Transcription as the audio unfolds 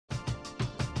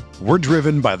We're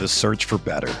driven by the search for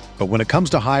better. But when it comes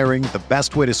to hiring, the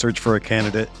best way to search for a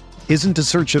candidate isn't to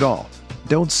search at all.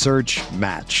 Don't search,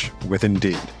 match with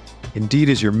Indeed. Indeed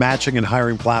is your matching and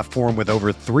hiring platform with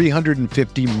over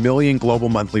 350 million global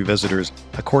monthly visitors,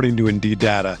 according to Indeed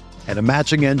data, and a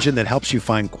matching engine that helps you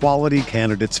find quality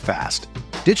candidates fast.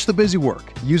 Ditch the busy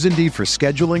work. Use Indeed for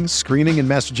scheduling, screening, and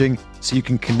messaging so you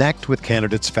can connect with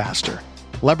candidates faster.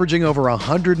 Leveraging over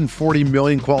 140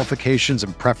 million qualifications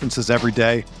and preferences every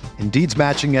day, Indeed's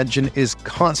matching engine is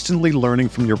constantly learning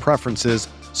from your preferences,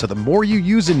 so the more you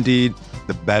use Indeed,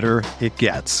 the better it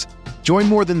gets. Join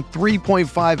more than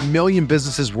 3.5 million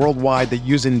businesses worldwide that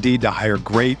use Indeed to hire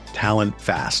great talent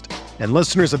fast. And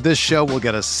listeners of this show will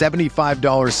get a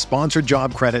 $75 sponsored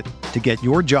job credit to get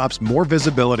your jobs more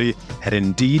visibility at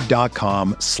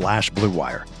Indeed.com/Blue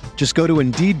Wire. Just go to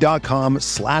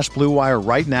Indeed.com/Blue Wire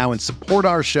right now and support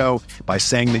our show by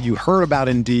saying that you heard about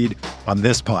Indeed on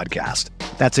this podcast.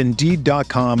 That's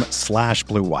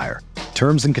Indeed.com/Blue Wire.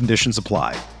 Terms and conditions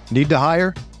apply. Need to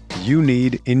hire? You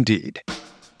need Indeed.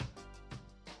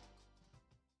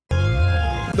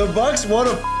 The Bucks won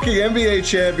a fucking NBA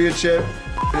championship.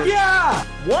 Yeah!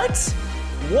 What?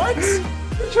 What? He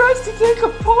tries to take a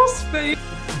pulse fake.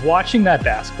 Watching that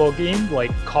basketball game,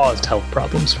 caused health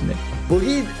problems for me.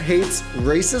 Boogie hates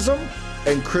racism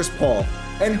and Chris Paul.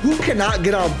 And who cannot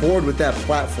get on board with that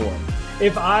platform?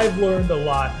 If I've learned a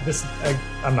lot,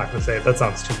 I'm not going to say it. That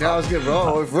sounds too I was going to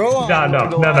roll on. No.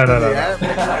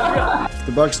 If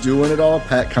the Bucks do win it all,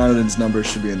 Pat Connaughton's numbers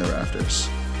should be in the rafters.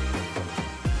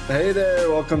 Hey there,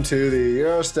 welcome to the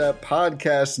Eurostep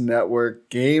Podcast Network.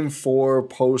 Game 4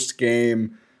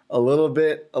 post-game. A little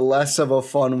bit less of a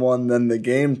fun one than the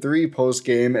Game 3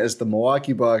 post-game as the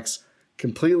Milwaukee Bucks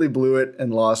completely blew it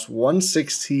and lost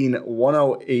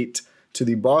 116-108 to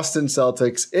the Boston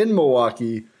Celtics in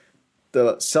Milwaukee.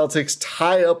 The Celtics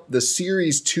tie up the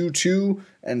series 2-2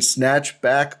 and snatch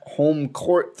back home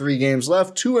court. 3 games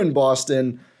left, 2 in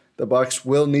Boston. The Bucks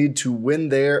will need to win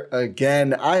there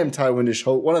again. I am Ty Windish,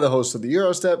 one of the hosts of the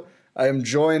Eurostep. I am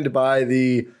joined by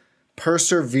the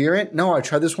perseverant. No, I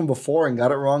tried this one before and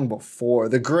got it wrong before.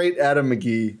 The great Adam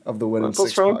McGee of the Win in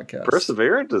 6 podcast.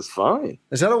 Perseverant is fine.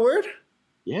 Is that a word?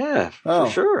 Yeah, for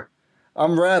sure.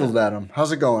 I'm rattled, Adam.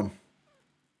 How's it going?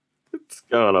 It's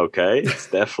going okay. It's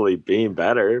definitely being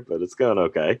better, but it's going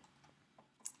okay.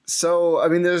 So, I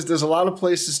mean, there's a lot of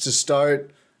places to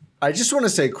start. I just want to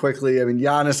say quickly, I mean,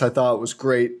 Giannis I thought was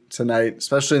great tonight,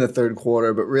 especially in the third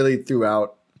quarter, but really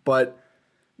throughout. But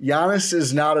Giannis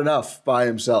is not enough by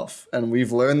himself, and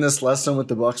we've learned this lesson with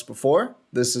the Bucks before.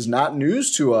 This is not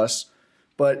news to us,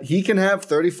 but he can have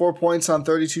 34 points on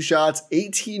 32 shots,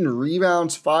 18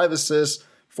 rebounds, 5 assists,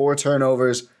 4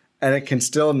 turnovers, and it can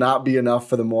still not be enough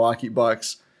for the Milwaukee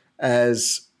Bucks.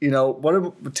 As, what a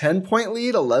 10-point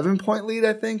lead, 11-point lead,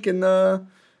 I think, in the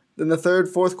third,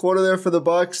 fourth quarter there for the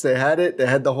Bucks. They had it. They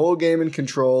had the whole game in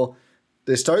control.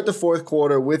 They start the fourth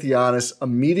quarter with Giannis,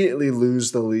 immediately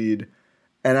lose the lead.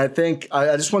 And I think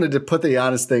I just wanted to put the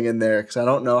Giannis thing in there because I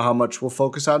don't know how much we'll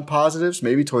focus on positives,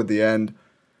 maybe toward the end.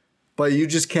 But you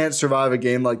just can't survive a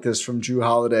game like this from Jrue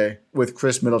Holiday with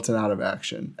Chris Middleton out of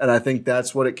action. And I think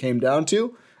that's what it came down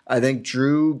to. I think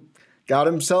Jrue got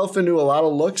himself into a lot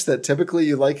of looks that typically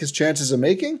you like his chances of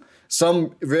making.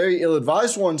 Some very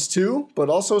ill-advised ones too, but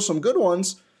also some good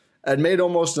ones, and made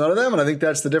almost none of them. And I think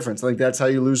that's the difference. I think that's how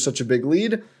you lose such a big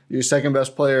lead. Your second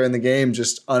best player in the game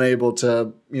just unable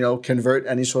to, convert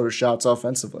any sort of shots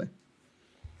offensively.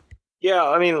 Yeah,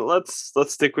 I mean, let's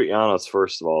stick with Giannis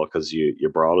first of all, because you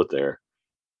brought it there.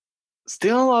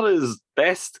 Still not his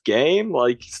best game,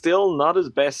 still not his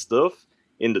best stuff.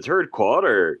 In the third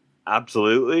quarter,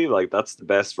 absolutely, that's the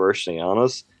best version of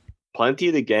Giannis. Plenty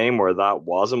of the game where that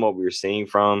wasn't what we were seeing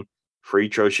from. Free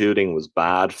throw shooting was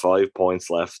bad, 5 points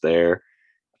left there.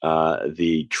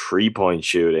 The 3-point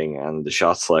shooting and the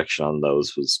shot selection on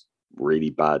those was really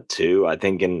bad too. I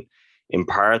think in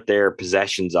part their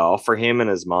possessions off for him in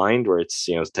his mind where it's,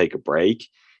 take a break,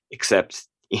 except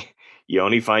you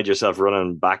only find yourself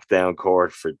running back down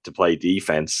court to play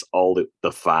defense all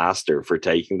the faster for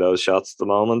taking those shots at the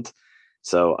moment.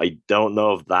 So I don't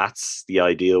know if that's the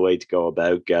ideal way to go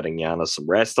about getting Giannis some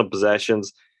rest on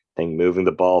possessions. I think moving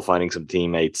the ball, finding some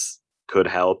teammates could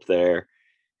help there.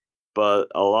 But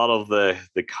a lot of the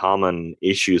common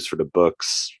issues for the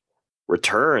Bucks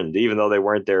returned, even though they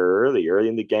weren't there early. Early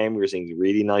in the game, we were seeing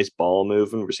really nice ball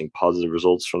movement. We're seeing positive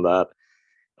results from that.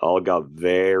 All got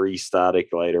very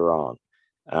static later on.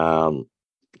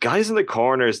 Guys in the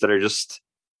corners that are just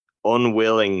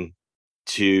unwilling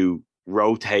to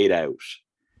rotate out.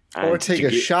 Or take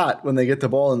a shot when they get the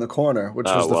ball in the corner, which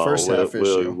was the first half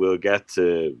issue. We'll get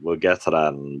to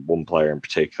that, and one player in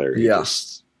particular.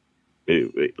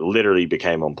 It literally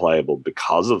became unplayable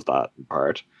because of that in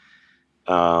part.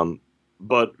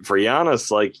 But for Giannis,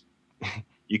 like,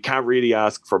 you can't really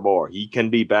ask for more. He can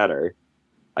be better.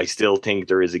 I still think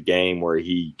there is a game where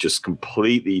he just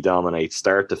completely dominates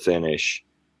start to finish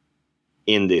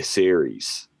in this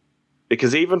series.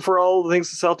 Because even for all the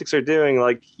things the Celtics are doing,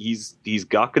 like, he's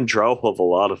got control of a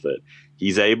lot of it.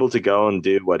 He's able to go and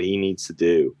do what he needs to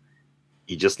do.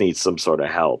 He just needs some sort of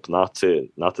help, not to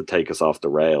take us off the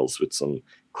rails with some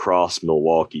cross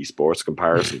Milwaukee sports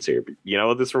comparisons here. But you know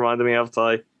what this reminded me of,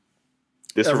 Ty?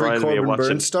 This reminded me of watching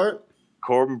Burns start.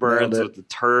 Corbin Burns with the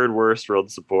third worst run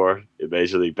support in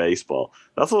Major League Baseball.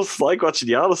 That's what it's like watching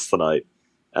Giannis tonight.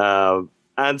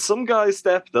 And some guys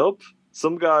stepped up.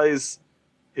 Some guys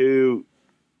who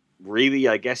really,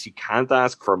 I guess you can't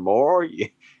ask for more.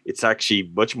 It's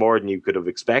actually much more than you could have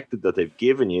expected that they've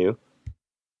given you.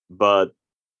 But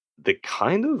the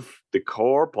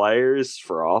core players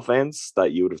for offense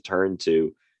that you would have turned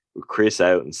to with Chris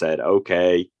out and said,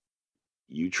 okay,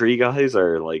 you three guys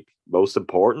are like most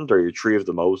important, or you're three of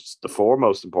the four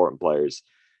most important players,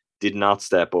 did not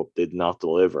step up, did not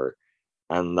deliver.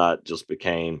 And that just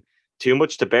became too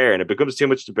much to bear. And it becomes too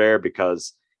much to bear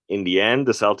because in the end,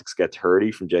 the Celtics get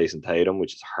 30 from Jason Tatum,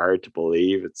 which is hard to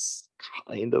believe. It's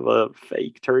kind of a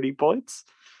fake 30 points.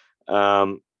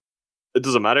 It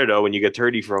doesn't matter, though, when you get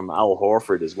 30 from Al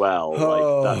Horford as well.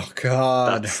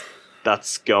 God.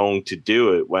 That's going to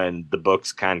do it when the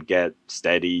Bucks can't get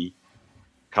steady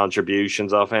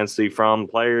contributions offensively from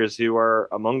players who are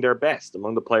among their best,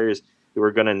 among the players who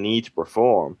are going to need to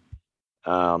perform.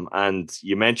 And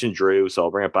you mentioned Drew, so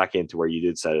I'll bring it back into where you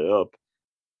did set it up.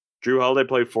 Drew Holiday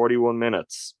played 41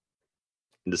 minutes.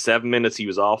 In the 7 minutes he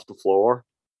was off the floor,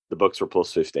 the Bucks were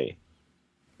plus 15.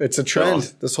 It's a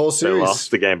trend this whole series. They lost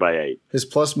the game by 8. His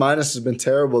plus minus has been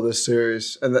terrible this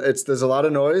series. And there's a lot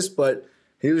of noise, but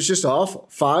he was just awful.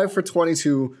 5 for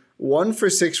 22, 1 for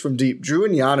 6 from deep. Drew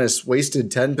and Giannis wasted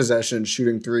 10 possessions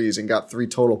shooting threes and got 3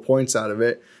 total points out of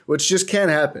it, which just can't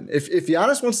happen. If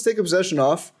Giannis wants to take a possession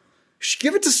off,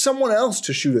 give it to someone else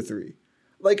to shoot a 3.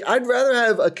 Like, I'd rather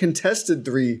have a contested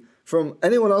 3 from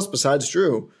anyone else besides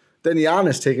Drew than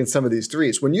Giannis taking some of these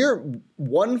threes. When you're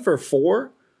 1 for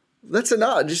 4, that's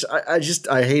enough.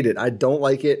 I hate it. I don't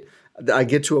like it. I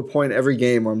get to a point every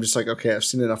game where I'm just like, okay, I've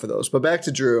seen enough of those. But back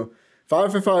to Drew.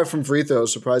 5 for 5 from free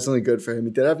throws, surprisingly good for him.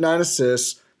 He did have 9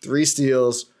 assists, 3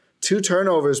 steals, 2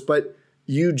 turnovers, but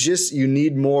you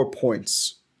need more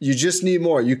points. You just need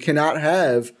more. You cannot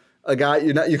have a guy,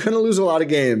 you're going to lose a lot of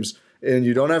games, and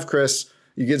you don't have Chris.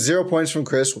 You get 0 points from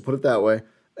Chris, we'll put it that way,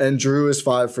 and Drew is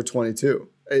 5 for 22.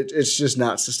 It's just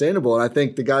not sustainable. And I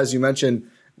think the guys you mentioned,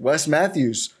 Wes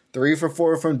Matthews, 3 for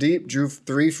 4 from deep, drew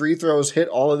 3 free throws, hit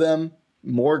all of them,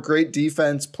 more great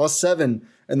defense, plus 7.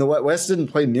 And the West didn't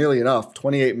play nearly enough,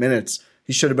 28 minutes.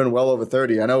 He should have been well over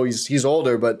 30. I know he's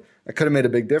older, but that could have made a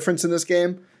big difference in this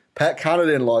game. Pat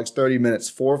Connaughton logs 30 minutes,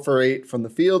 4 for 8 from the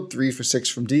field, 3 for 6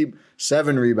 from deep,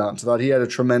 7 rebounds. I thought he had a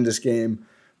tremendous game.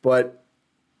 But,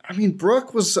 I mean,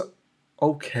 Brook was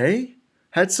okay.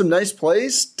 Had some nice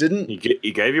plays. Didn't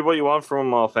he gave you what you want from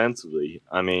him offensively.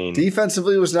 I mean,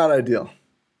 defensively was not ideal.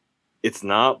 It's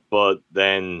not, but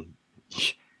then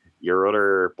your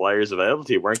other players available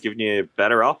to you weren't giving you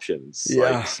better options.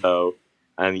 Yeah.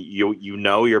 And you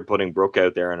know you're putting Brook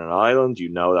out there on an island. You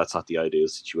know that's not the ideal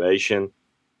situation.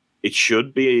 It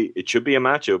should be a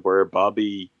matchup where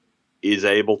Bobby is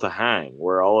able to hang,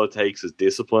 where all it takes is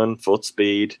discipline, foot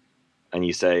speed, and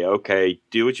you say, okay,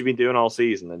 do what you've been doing all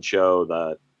season and show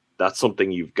that that's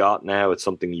something you've got now. It's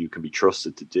something you can be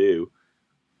trusted to do.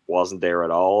 Wasn't there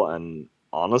at all. And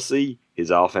honestly, his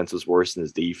offense was worse than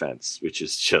his defense, which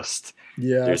is just,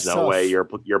 there's no way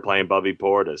you're playing Bobby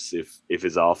Portis if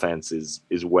his offense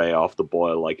is way off the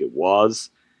boil like it was.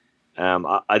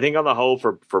 I think on the whole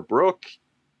for Brook,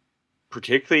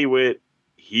 particularly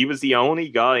he was the only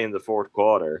guy in the fourth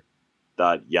quarter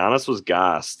that Giannis was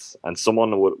gassed, and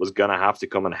someone was going to have to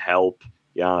come and help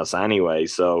Giannis anyway.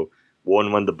 So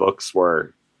when the Bucks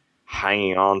were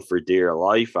hanging on for dear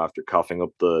life after coughing up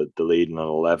the lead in an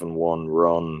 11-1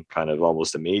 run kind of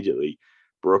almost immediately,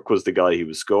 Brook was the guy who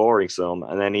was scoring some.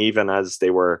 And then even as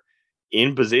they were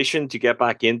in position to get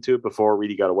back into it before it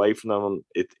really got away from them,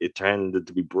 it tended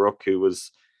to be Brook who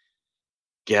was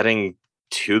getting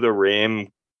to the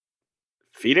rim,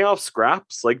 feeding off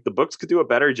scraps. Like, the Bucks could do a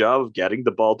better job of getting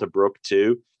the ball to Brook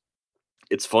too.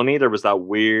 It's funny, there was that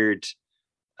weird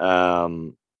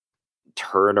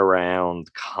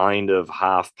turnaround, kind of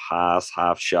half pass,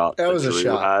 half shot that was Drew a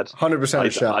shot. 100% a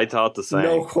shot. I thought the same.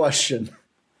 No question.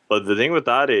 But the thing with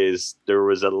that is there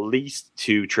was at least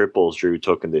 2 triples Drew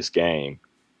took in this game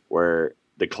where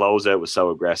the closeout was so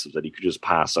aggressive that he could just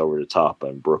pass over the top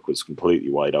and Brook was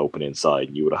completely wide open inside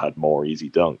and you would have had more easy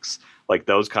dunks. Like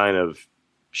those kind of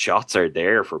shots are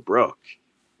there for Brook.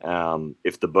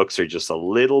 If the Bucks are just a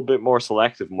little bit more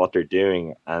selective in what they're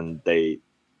doing and they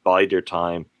bide their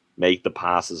time, make the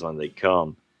passes when they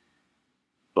come.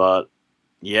 But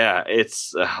yeah,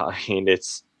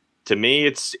 to me,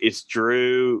 it's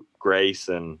Drew,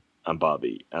 Grayson, and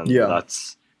Bobby, and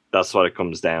that's what it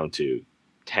comes down to.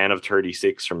 10 of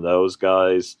 36 from those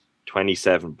guys,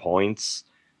 27 points.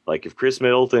 Like if Chris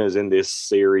Middleton is in this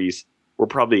series, we're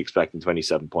probably expecting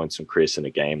 27 points from Chris in a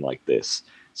game like this.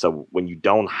 So when you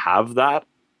don't have that,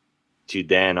 to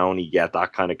then only get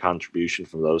that kind of contribution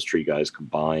from those 3 guys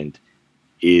combined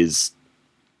is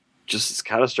just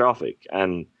catastrophic.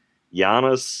 And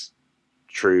Giannis,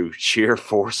 through sheer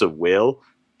force of will,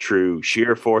 through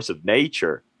sheer force of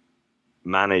nature,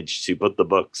 managed to put the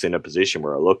Bucks in a position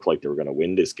where it looked like they were going to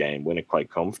win this game, win it quite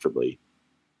comfortably.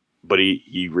 But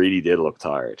he really did look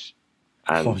tired.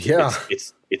 And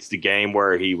it's the game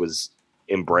where he was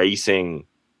embracing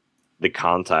the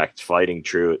contact, fighting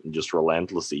through it, and just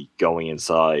relentlessly going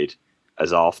inside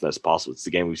as often as possible. It's the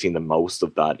game we've seen the most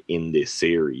of that in this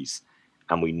series.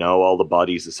 And we know all the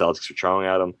bodies the Celtics were throwing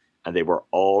at him, and they were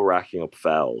all racking up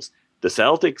fouls. The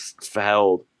Celtics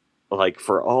fouled, like,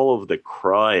 for all of the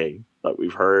crying that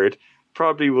we've heard,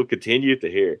 probably will continue to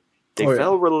hear. They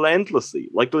fell relentlessly,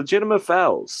 like legitimate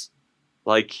fouls.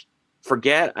 Like,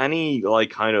 forget any, like,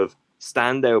 kind of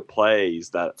standout plays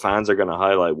that fans are going to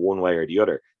highlight one way or the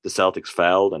other. The Celtics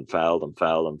fouled and fouled and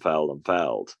fouled and fouled and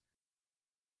fouled.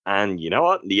 And you know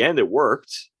what? In the end, it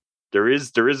worked. There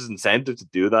is incentive to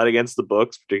do that against the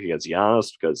Bucks, particularly against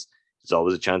Giannis, because there's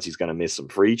always a chance he's going to miss some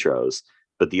free throws.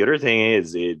 But the other thing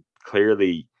is, it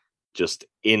clearly just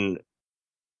in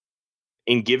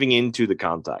giving into the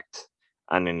contact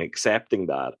and in accepting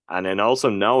that, and then also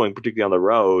knowing, particularly on the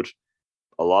road,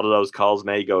 a lot of those calls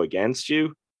may go against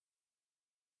you.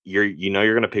 You're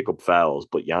going to pick up fouls,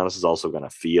 but Giannis is also going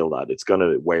to feel that. It's going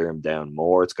to wear him down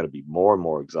more. It's going to be more and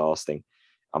more exhausting.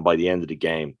 And by the end of the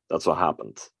game, that's what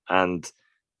happened. And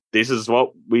this is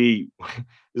what we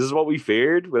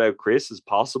feared without Chris is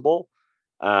possible.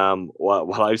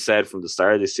 What I've said from the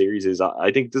start of this series is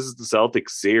I think this is the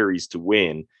Celtics series to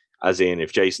win, as in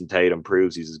if Jason Tatum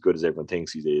proves he's as good as everyone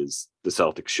thinks he is, the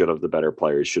Celtics should have the better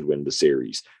players, should win the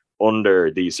series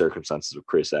under these circumstances with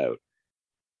Chris out.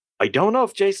 I don't know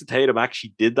if Jason Tatum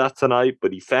actually did that tonight,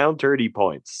 but he found 30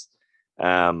 points.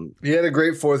 He had a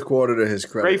great fourth quarter to his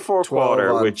credit. Great fourth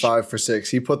quarter, which 5 for 6.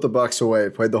 He put the Bucks away,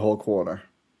 played the whole quarter.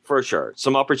 For sure.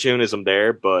 Some opportunism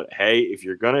there, but hey, if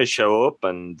you're going to show up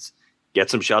and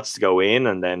get some shots to go in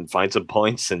and then find some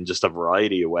points in just a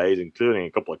variety of ways, including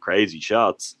a couple of crazy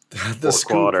shots. The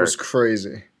scoop was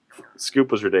crazy. The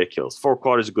scoop was ridiculous. Fourth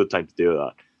quarter is a good time to do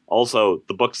that. Also,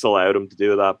 the Bucks allowed him to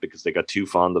do that because they got too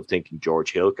fond of thinking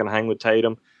George Hill can hang with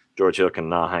Tatum. George Hill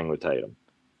cannot hang with Tatum.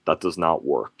 That does not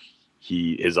work.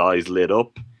 His eyes lit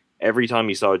up every time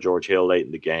he saw George Hill late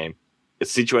in the game.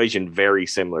 It's a situation very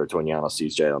similar to when Giannis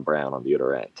sees Jaylen Brown on the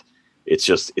other end.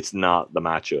 It's not the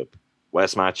matchup.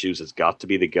 Wes Matthews has got to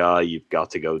be the guy. You've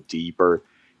got to go deeper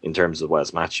in terms of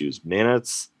Wes Matthews'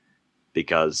 minutes,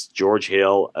 because George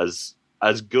Hill, as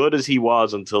good as he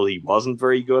was until he wasn't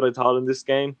very good, I thought, in this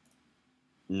game,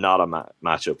 not a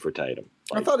matchup for Tatum.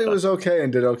 I thought he was okay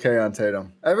and did okay on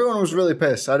Tatum. Everyone was really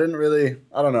pissed. I don't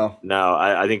know. No,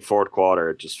 I think fourth quarter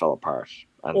it just fell apart.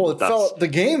 And the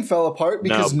game fell apart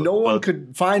because no one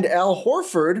could find Al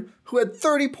Horford, who had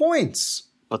 30 points.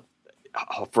 But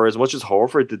for as much as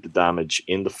Horford did the damage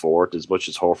in the fourth, as much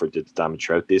as Horford did the damage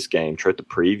throughout this game, throughout the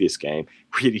previous game,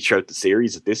 really throughout the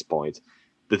series at this point,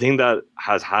 the thing that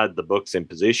has had the Bucks in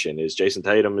position is Jason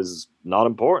Tatum is not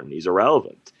important. He's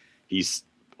irrelevant. He's,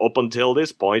 up until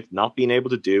this point, not being able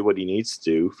to do what he needs to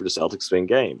do for the Celtics to win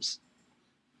games.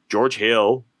 George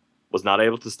Hill was not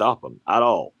able to stop him at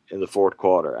all in the fourth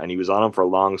quarter, and he was on him for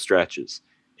long stretches.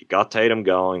 It got Tatum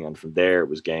going, and from there it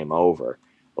was game over.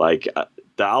 Like,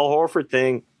 the Al Horford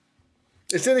thing...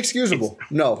 It's inexcusable.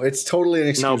 It's totally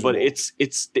inexcusable. No, but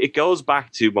it goes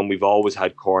back to when we've always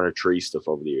had corner tree stuff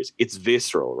over the years. It's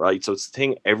visceral, right? So it's the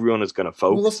thing everyone is going to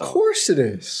focus on. Well, of course it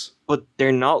is. But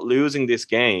they're not losing this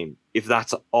game if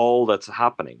that's all that's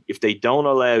happening. If they don't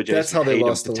allow Jason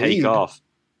Tatum to take off.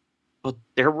 But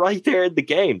they're right there in the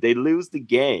game. They lose the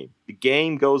game. The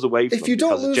game goes away from them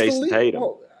because of Jason Tatum.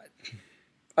 Well,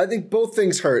 I think both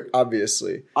things hurt,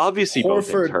 obviously. Obviously, both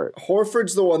things hurt.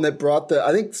 Horford's the one that brought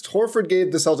I think Horford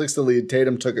gave the Celtics the lead.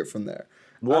 Tatum took it from there.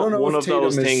 One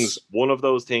of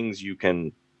those things you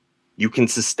can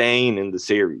sustain in the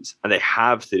series, and they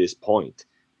have to this point.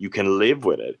 You can live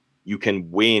with it. You can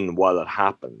win while it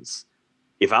happens.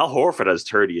 If Al Horford has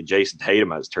 30 and Jason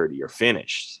Tatum has 30, you're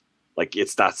finished. Like,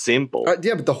 it's that simple.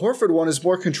 Yeah, but the Horford one is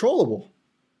more controllable.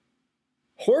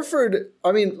 Horford,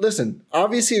 I mean, listen,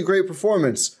 obviously a great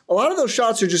performance. A lot of those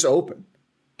shots are just open.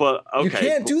 But okay, you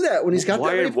can't do that when he's got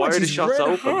that many points. He's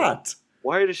red hot.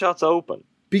 Why are the shots open?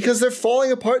 Because they're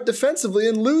falling apart defensively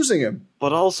and losing him.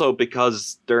 But also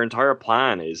because their entire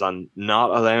plan is on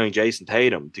not allowing Jason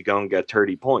Tatum to go and get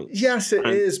 30 points. Yes, it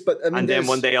is. But I mean, and then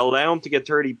when they allow him to get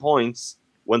 30 points,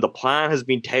 when the plan has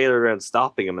been tailored around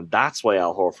stopping him, and that's why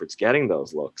Al Horford's getting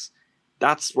those looks.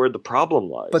 That's where the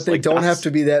problem lies. But they don't have to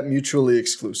be that mutually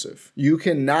exclusive. You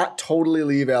cannot totally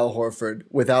leave Al Horford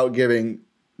without giving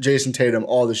Jason Tatum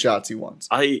all the shots he wants.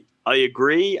 I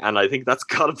agree, and I think that's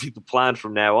got to be the plan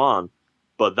from now on.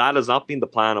 But that has not been the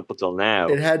plan up until now.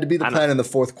 It had to be the plan in the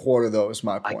fourth quarter, though, is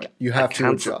my point. You have to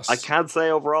adjust. I can't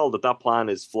say overall that plan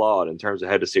is flawed in terms of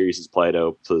how the series has played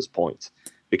out to this point.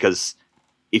 Because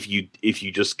if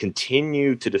you just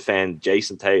continue to defend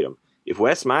Jason Tatum, if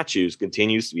Wes Matthews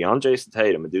continues to be on Jason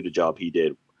Tatum and do the job he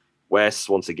did, Wes,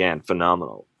 once again,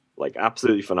 phenomenal. Like,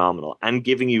 absolutely phenomenal. And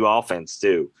giving you offense,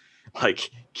 too. Like,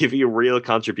 giving you real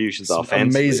contributions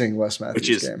offensively. Amazing Wes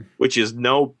Matthews game. Which is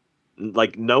no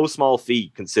small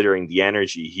feat considering the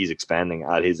energy he's expending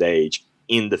at his age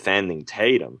in defending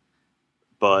Tatum.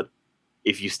 But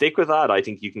if you stick with that, I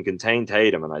think you can contain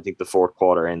Tatum, and I think the fourth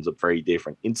quarter ends up very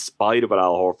different, in spite of what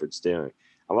Al Horford's doing.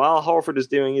 And what Al Horford is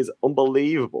doing is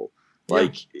unbelievable.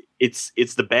 Like, it's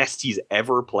the best he's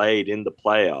ever played in the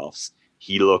playoffs.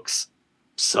 He looks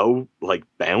so, like,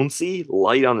 bouncy,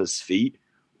 light on his feet,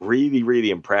 really, really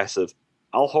impressive.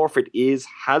 Al Horford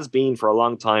has been for a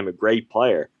long time a great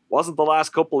player. Wasn't the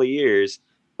last couple of years,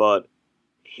 but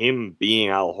him being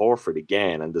Al Horford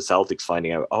again and the Celtics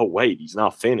finding out, oh, wait, he's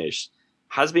not finished,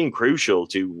 has been crucial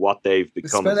to what they've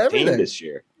become as a team this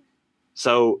year.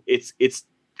 So it's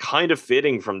kind of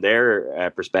fitting from their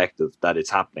perspective that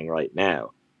it's happening right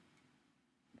now.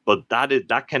 But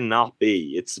that cannot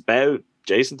be. It's about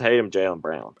Jason Tatum, Jaylen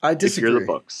Brown. I disagree. If you're the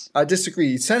Bucks. I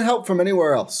disagree. Send help from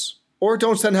anywhere else. Or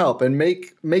don't send help and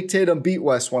make Tatum beat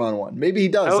West one-on-one. Maybe he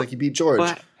does, like he beat George.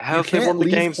 But how have they won the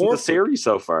games in the series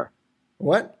so far?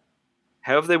 What?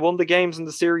 How have they won the games in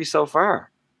the series so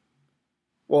far?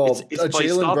 Well, a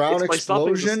Jaylen Brown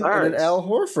explosion and an Al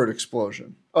Horford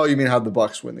explosion. Oh, you mean how the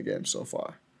Bucks win the game so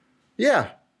far? Yeah.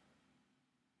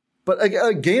 But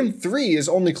game 3 is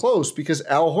only close because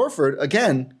Al Horford,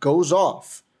 again, goes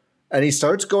off. And he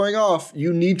starts going off.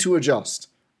 You need to adjust.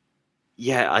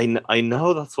 Yeah, I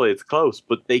know that's why it's close,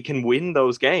 but they can win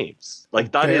those games.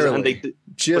 Like, that barely.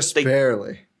 is, and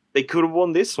barely. They could have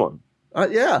won this one.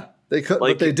 Yeah, they could,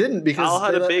 but they didn't because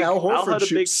Al Horford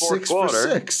shoots 6 for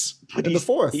 6 in the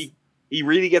fourth. He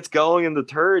really gets going in the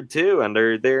third too, and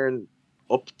they're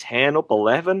up 10, up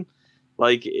 11.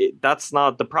 Like, that's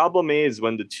not the problem. Is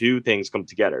when the two things come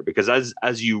together, because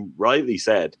as you rightly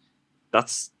said,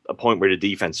 that's a point where the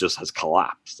defense just has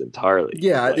collapsed entirely.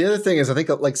 Yeah, like, the other thing is I think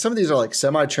like some of these are like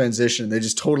semi-transition. They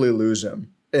just totally lose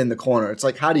him in the corner. It's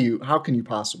like how can you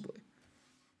possibly?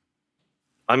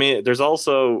 I mean, there's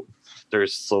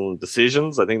some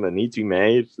decisions I think that need to be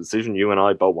made. The decision you and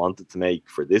I both wanted to make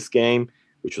for this game,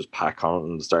 which was Pat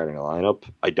Connaughton in the starting lineup.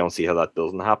 I don't see how that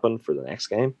doesn't happen for the next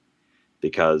game,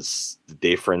 because the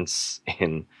difference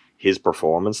in his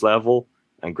performance level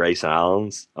and Grayson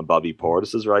Allen's and Bobby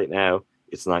Portis's right now,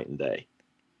 it's night and day.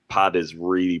 Pat is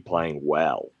really playing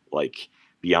well. Like,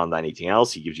 beyond anything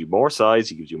else, he gives you more size,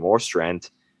 he gives you more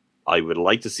strength. I would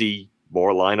like to see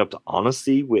more lineup to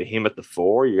honesty with him at the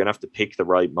 4. You're going to have to pick the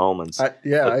right moments. I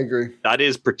agree. That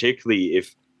is particularly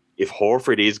if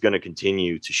Horford is going to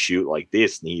continue to shoot like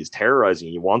this and he's terrorizing,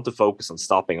 you want to focus on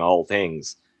stopping all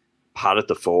things. Pat at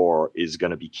the 4 is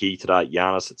going to be key to that.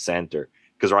 Giannis at center.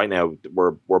 Because right now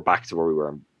we're back to where we were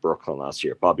in Brooklyn last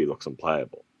year. Bobby looks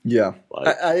unplayable. Yeah,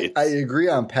 like, I agree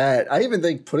on Pat. I even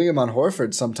think putting him on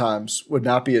Horford sometimes would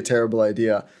not be a terrible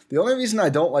idea. The only reason I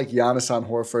don't like Giannis on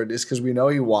Horford is because we know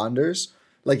he wanders.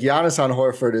 Like, Giannis on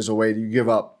Horford is a way to give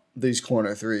up these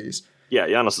corner threes. Yeah,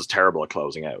 Giannis is terrible at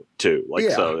closing out too. Like,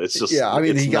 yeah. So it's just I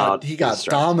mean, he got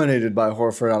dominated by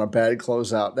Horford on a bad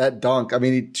closeout. That dunk. I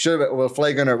mean, he should have been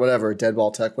flagrant or whatever, dead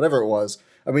ball tech, whatever it was.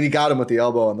 I mean, he got him with the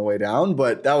elbow on the way down,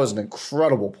 but that was an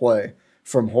incredible play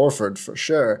from Horford for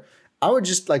sure. I would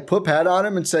just like put Pat on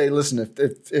him and say, listen, if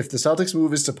the Celtics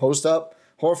move is to post up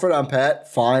Horford on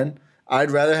Pat, fine. I'd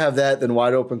rather have that than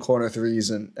wide open corner threes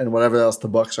and whatever else the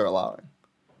Bucks are allowing.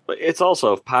 But it's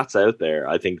also, if Pat's out there,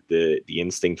 I think the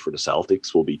instinct for the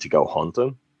Celtics will be to go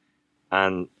hunting.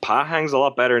 And Pat hangs a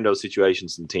lot better in those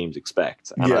situations than teams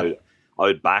expect. And I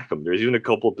would back him. There's even a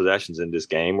couple of possessions in this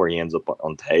game where he ends up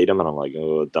on Tatum, and I'm like,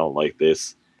 oh, I don't like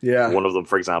this. Yeah. One of them,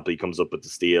 for example, he comes up with the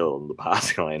steal on the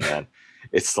passing line, man.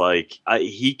 It's like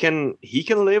he can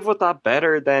live with that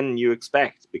better than you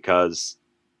expect, because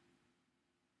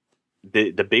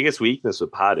the biggest weakness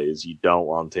with Pat is you don't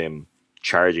want him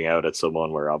charging out at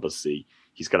someone where obviously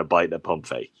he's going to bite in a pump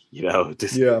fake.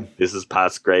 This is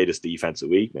Pat's greatest defensive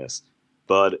weakness.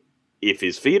 But if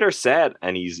his feet are set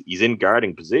and he's in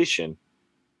guarding position,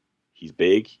 he's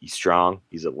big, he's strong,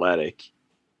 he's athletic.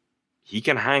 He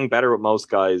can hang better with most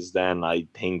guys than I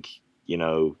think,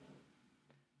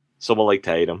 someone like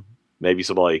Tatum, maybe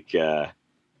someone like the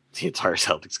entire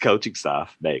Celtics coaching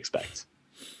staff may expect.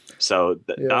 So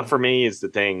that for me is the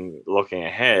thing looking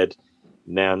ahead.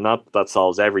 Now, not that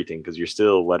solves everything, because you're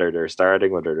still, whether they're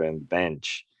starting, whether they're on the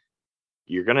bench,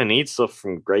 you're going to need stuff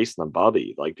from Grayson and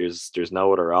Bobby. Like, there's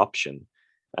no other option.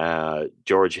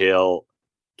 George Hill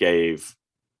gave,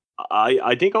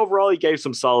 I think overall he gave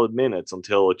some solid minutes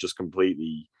until it just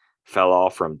completely fell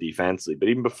off from defensively. But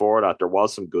even before that, there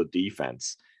was some good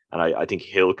defense. And I think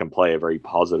Hill can play a very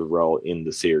positive role in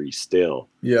the series still.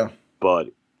 Yeah. But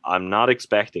I'm not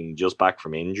expecting, just back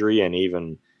from injury, and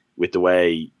even with the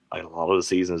way a lot of the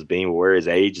season has been, where his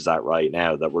age is at right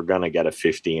now, that we're going to get a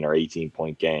 15 or 18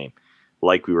 point game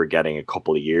like we were getting a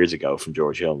couple of years ago from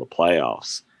George Hill in the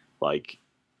playoffs. Like,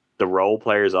 the role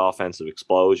players' offensive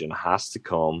explosion has to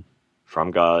come from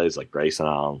guys like Grayson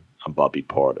Allen and Bobby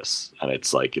Portis. And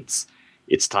it's like,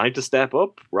 it's time to step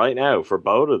up right now for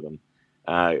both of them.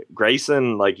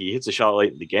 Grayson, like, he hits a shot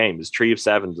late in the game. His 3 of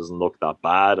 7 doesn't look that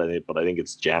bad, but I think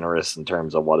it's generous in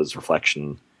terms of what his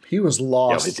reflection. He was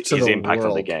lost his impact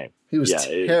world. on the game. He was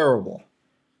terrible.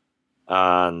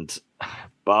 And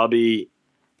Bobby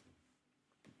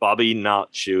not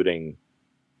shooting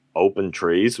open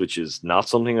trees, which is not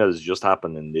something that has just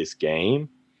happened in this game.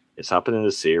 It's happened in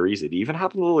the series. It even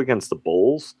happened a little against the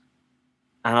Bulls.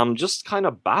 And I'm just kind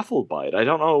of baffled by it. I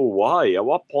don't know why. At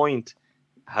what point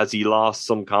has he lost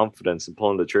some confidence in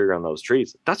pulling the trigger on those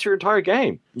trees? That's your entire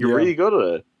game. You're really good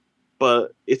at it.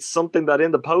 But it's something that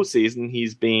in the postseason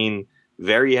he's been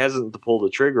very hesitant to pull the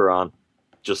trigger on.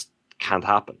 Just can't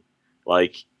happen.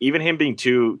 Like, even him being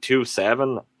 2 of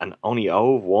 7 and only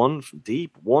 0 of 1 from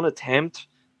deep, one attempt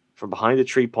from behind the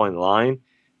 3-point line.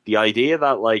 The idea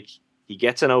that, like, he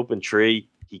gets an open tree,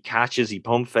 he catches, he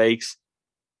pump fakes,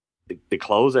 the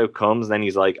closeout comes, and then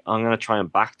he's like, I'm going to try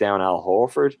and back down Al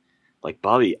Horford. Like,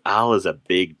 Al is a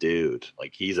big dude.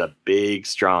 Like, he's a big,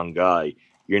 strong guy.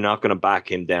 You're not going to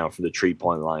back him down from the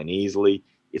 3-point line easily.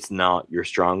 It's not your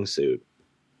strong suit.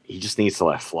 He just needs to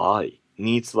let fly. He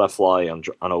needs to let fly on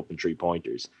open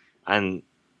 3-pointers. And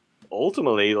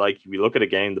ultimately, like, we look at a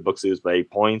game, the Bucks lose by 8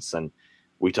 points, and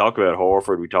we talk about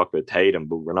Horford, we talk about Tatum,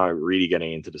 but we're not really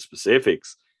getting into the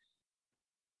specifics.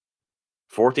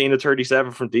 14 of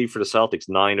 37 from deep for the Celtics,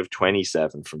 9 of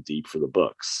 27 from deep for the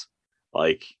Bucks.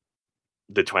 Like,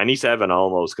 the 27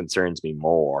 almost concerns me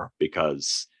more,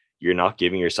 because you're not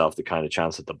giving yourself the kind of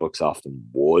chance that the Bucks often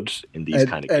would in these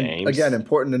kind of games. Again,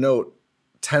 important to note,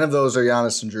 10 of those are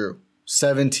Giannis and Drew.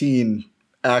 17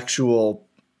 actual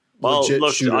legit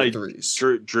shooter threes.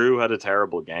 Drew had a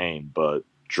terrible game, but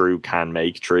Drew can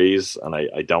make trees, and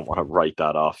I don't want to write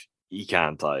that off. He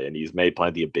can't, and he's made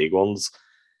plenty of big ones.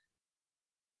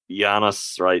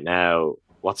 Giannis right now,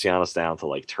 what's Giannis down to,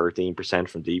 like 13%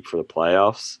 from deep for the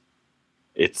playoffs?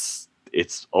 It's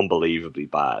unbelievably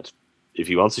bad. If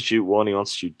he wants to shoot 1, he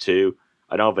wants to shoot 2.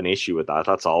 I don't have an issue with that.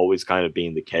 That's always kind of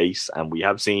been the case. And we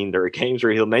have seen there are games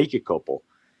where he'll make a couple.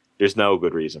 There's no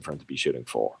good reason for him to be shooting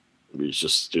 4.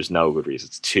 There's no good reason.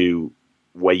 It's 2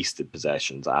 wasted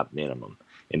possessions at minimum.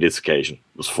 In this occasion,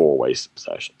 it was 4 wasted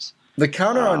possessions. The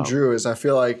counter on Drew is, I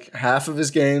feel like half of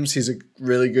his games he's a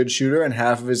really good shooter and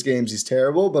half of his games he's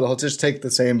terrible, but he'll just take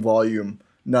the same volume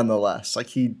nonetheless. Like,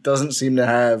 he doesn't seem to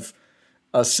have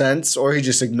a sense, or he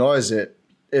just ignores it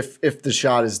if the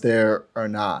shot is there or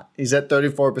not. He's at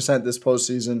 34% this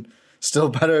postseason, still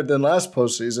better than last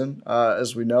postseason,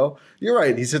 as we know. You're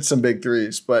right, he's hit some big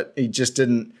threes, but he just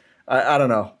didn't. I don't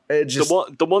know. It just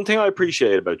the one thing I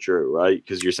appreciate about Drew, right?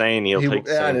 Because you're saying he'll take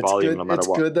the same volume no matter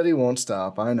what. It's good that he won't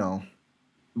stop. I know.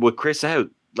 With Chris out,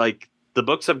 like, the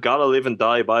Bucks have got to live and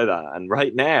die by that. And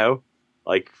right now,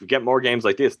 like, if we get more games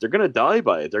like this, they're going to die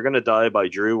by it. They're going to die by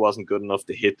Drew wasn't good enough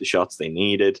to hit the shots they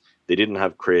needed. They didn't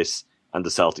have Chris, and the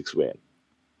Celtics win.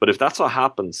 But if that's what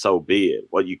happens, so be it.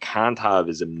 What you can't have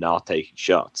is him not taking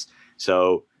shots.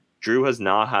 So Drew has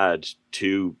not had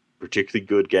 2 particularly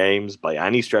good games by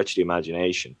any stretch of the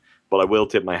imagination, but I will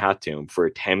tip my hat to him for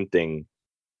attempting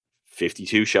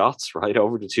 52 shots right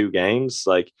over the 2 games.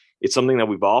 Like, it's something that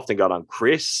we've often got on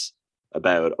Chris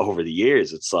about over the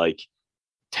years. It's like,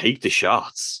 take the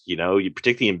shots, you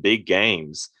particularly in big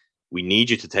games, we need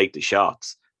you to take the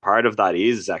shots. Part of that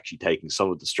is actually taking some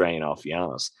of the strain off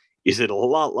Giannis. Is it a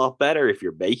lot better if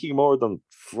you're making more of them?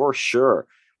 For sure.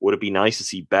 Would it be nice to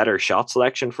see better shot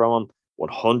selection from him?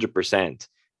 100%.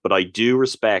 But I do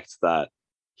respect that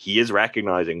he is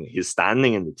recognizing his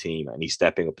standing in the team and he's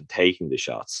stepping up and taking the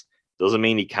shots. Doesn't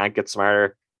mean he can't get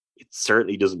smarter. It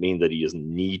certainly doesn't mean that he doesn't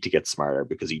need to get smarter,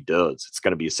 because he does. It's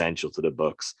going to be essential to the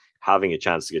Bucks having a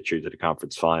chance to get through to the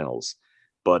conference finals.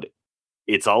 But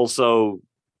it's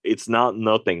not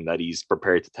nothing that he's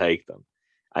prepared to take them.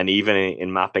 And even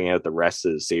in mapping out the rest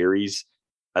of the series,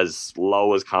 as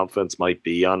low as confidence might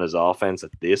be on his offense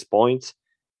at this point,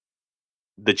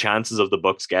 the chances of the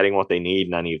Bucks getting what they need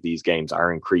in any of these games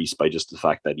are increased by just the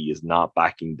fact that he is not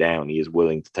backing down. He is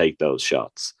willing to take those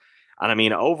shots. And I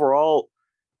mean, overall,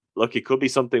 look, it could be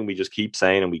something we just keep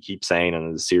saying and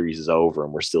the series is over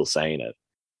and we're still saying it.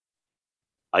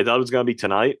 I thought it was going to be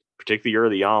tonight, particularly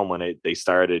early on when they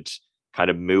started kind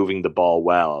of moving the ball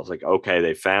well. I was like, okay,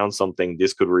 they found something.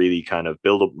 This could really kind of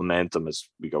build up momentum as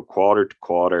we go quarter to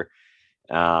quarter.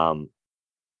 I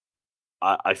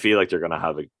feel like they're going to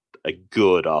have a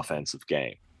good offensive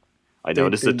game. I know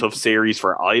this is a tough series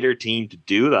for either team to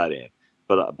do that in,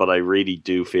 but I really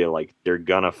do feel like they're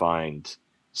going to find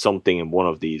something in one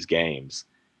of these games.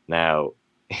 Now,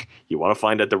 you want to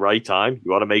find at the right time.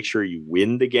 You want to make sure you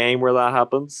win the game where that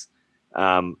happens.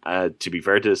 To be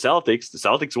fair to the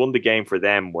Celtics won the game for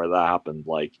them where that happened.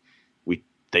 Like,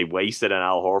 they wasted an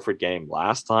Al Horford game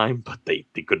last time, but they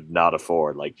could not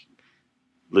afford, like,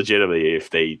 legitimately, if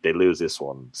they lose this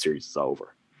one, the series is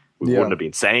over. We wouldn't have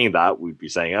been saying that. We'd be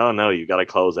saying, oh no, you got to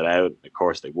close it out. Of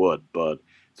course they would, but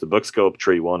if the Bucks go up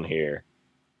 3-1 here,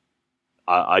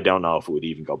 I don't know if it would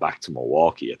even go back to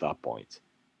Milwaukee at that point.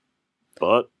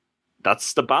 But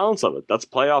that's the balance of it. That's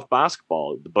playoff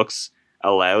basketball. The Bucks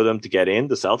allow them to get in.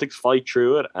 The Celtics fight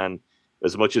through it. And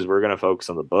as much as we're going to focus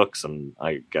on the Bucks and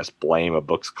I guess blame a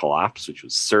Bucks collapse, which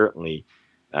was certainly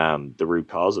the root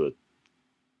cause of it,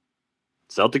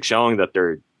 Celtics showing that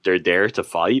they're there to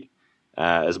fight.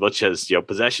 As much as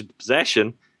possession to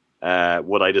possession,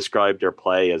 would I describe their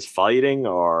play as fighting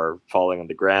or falling on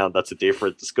the ground? That's a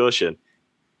different discussion.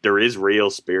 There is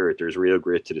real spirit. There's real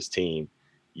grit to this team.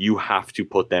 You have to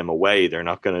put them away. They're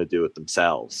not going to do it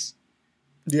themselves.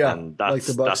 Yeah, and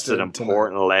that's an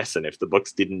important lesson. If the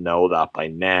Bucks didn't know that by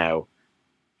now,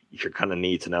 you're going to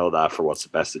need to know that for what's the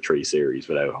best of 3 series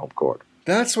without home court.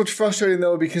 That's what's frustrating,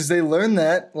 though, because they learned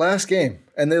that last game,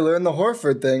 and they learned the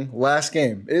Horford thing last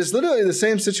game. It is literally the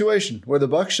same situation where the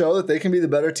Bucks show that they can be the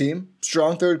better team,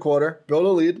 strong third quarter, build a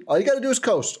lead. All you got to do is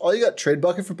coast. All you got, trade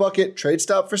bucket for bucket, trade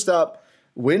stop for stop,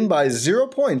 win by 0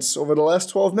 points over the last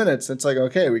 12 minutes. It's like,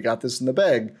 okay, we got this in the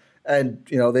bag. And,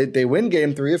 they win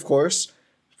game 3, of course.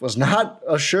 It was not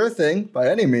a sure thing by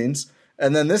any means.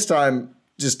 And then this time,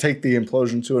 just take the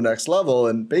implosion to a next level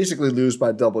and basically lose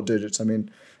by double digits. I mean,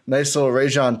 nice little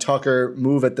Rajon Tucker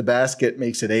move at the basket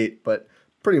makes it 8, but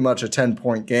pretty much a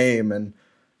 10-point game and,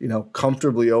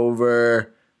 comfortably over a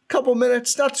couple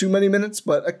minutes, not too many minutes,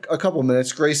 but a couple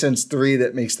minutes. Grayson's 3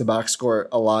 that makes the box score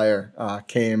a liar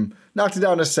knocked it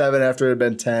down to 7 after it had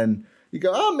been 10. You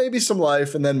go, oh, maybe some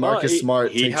life. And then Marcus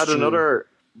Smart he had another,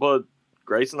 but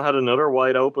Grayson had another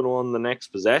wide open one the next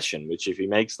possession, which if he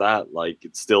makes that, like,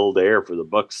 it's still there for the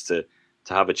Bucks to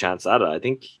have a chance at it. I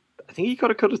think he could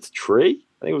have cut it to 3.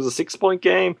 I think it was a 6-point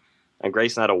game, and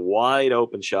Grayson had a wide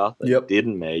open shot that he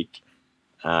didn't make.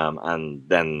 And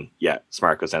then,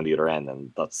 Smart goes down the other end,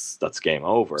 and that's game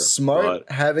over. Smart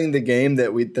having the game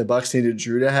that the Bucks needed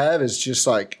Drew to have is just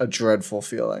like a dreadful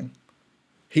feeling.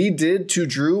 He did to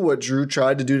Drew what Drew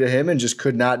tried to do to him and just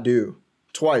could not do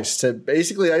twice to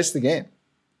basically ice the game.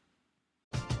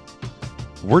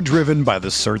 We're driven by the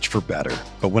search for better.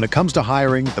 But when it comes to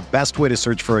hiring, the best way to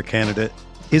search for a candidate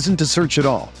isn't to search at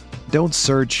all. Don't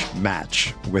search,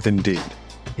 match with Indeed.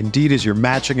 Indeed is your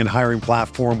matching and hiring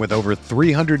platform with over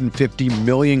 350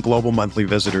 million global monthly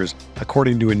visitors,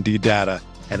 according to Indeed data,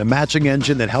 and a matching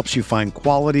engine that helps you find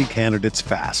quality candidates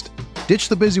fast. Ditch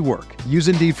the busy work. Use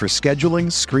Indeed for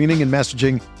scheduling, screening, and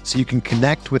messaging so you can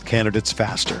connect with candidates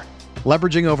faster.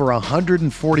 Leveraging over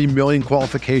 140 million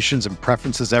qualifications and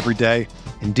preferences every day,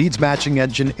 Indeed's matching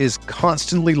engine is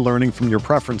constantly learning from your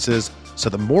preferences, so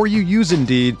the more you use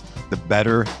Indeed, the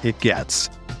better it gets.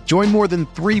 Join more than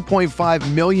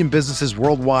 3.5 million businesses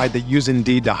worldwide that use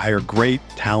Indeed to hire great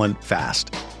talent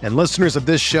fast. And listeners of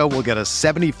this show will get a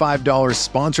 $75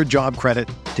 sponsored job credit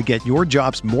to get your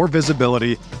jobs more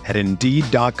visibility at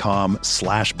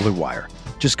Indeed.com/Blue Wire.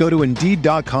 Just go to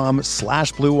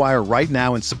Indeed.com/Blue Wire right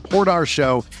now and support our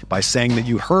show by saying that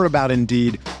you heard about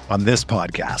Indeed on this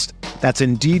podcast. That's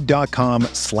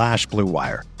Indeed.com/Blue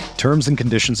Wire. Terms and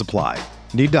conditions apply.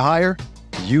 Need to hire?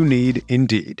 You need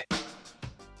Indeed.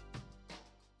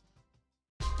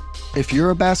 If you're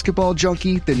a basketball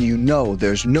junkie, then you know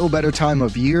there's no better time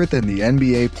of year than the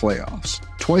NBA playoffs.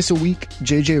 Twice a week,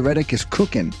 JJ Redick is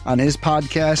cooking on his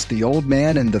podcast, The Old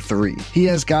Man and the Three. He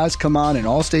has guys come on in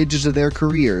all stages of their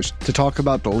careers to talk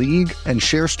about the league and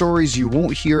share stories you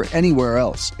won't hear anywhere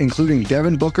else, including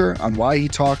Devin Booker on why he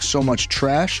talks so much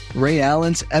trash, Ray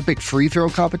Allen's epic free throw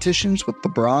competitions with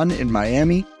LeBron in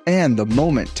Miami, and the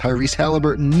moment Tyrese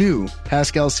Halliburton knew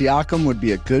Pascal Siakam would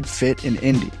be a good fit in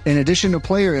Indy. In addition to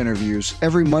player interviews,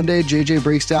 every Monday JJ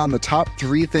breaks down the top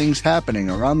 3 things happening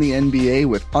around the NBA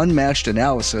with unmatched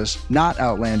analysis, not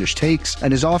outlandish takes,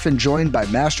 and is often joined by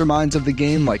masterminds of the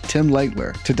game like Tim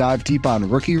Legler to dive deep on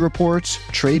rookie reports,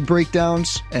 trade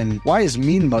breakdowns, and why is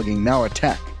mean mugging now a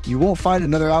tech? You won't find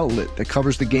another outlet that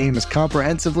covers the game as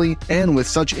comprehensively and with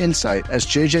such insight as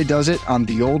JJ does it on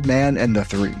The Old Man and the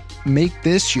Three. Make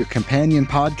this your companion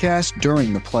podcast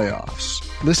during the playoffs.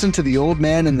 Listen to The Old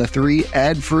Man and the Three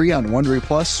ad-free on Wondery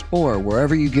Plus or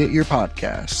wherever you get your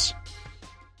podcasts.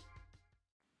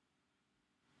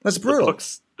 That's brutal.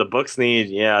 The Bucks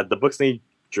need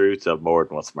Drew to have more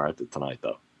than what Smart did tonight,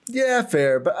 though. Yeah,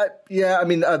 fair. But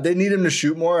they need him to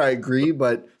shoot more. I agree.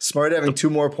 But Smart having 2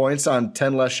 more points on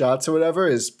 10 less shots or whatever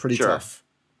is pretty tough.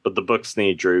 But the Bucks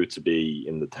need Drew to be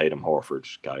in the Tatum Horford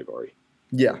category.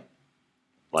 Yeah.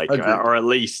 Or at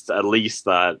least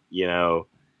that,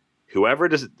 whoever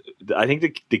does. I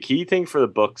think the key thing for the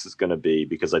Bucks is going to be,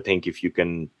 because I think if you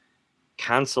can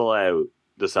cancel out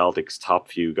the Celtics' top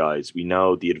few guys, we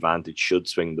know the advantage should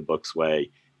swing the Bucks'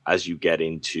 way as you get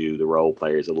into the role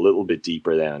players a little bit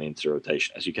deeper down into the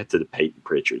rotation, as you get to the Peyton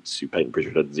Pritchards. Peyton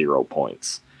Pritchard had 0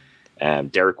 points.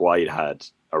 Derek White had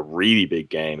a really big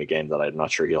game, a game that I'm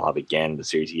not sure he'll have again in the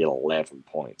series. He had 11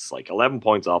 points. 11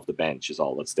 points off the bench is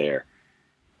all that's there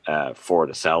for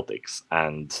the Celtics.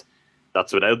 And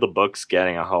that's without the Bucks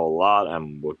getting a whole lot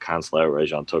and would cancel out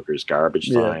Rajon Tucker's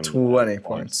garbage time. Yeah, 20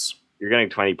 points. You're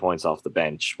getting 20 points off the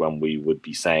bench when we would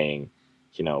be saying,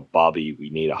 Bobby, we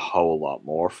need a whole lot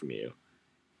more from you.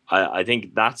 I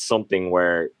think that's something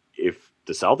where if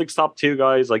the Celtics top 2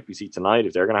 guys, like we see tonight,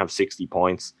 if they're going to have 60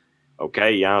 points,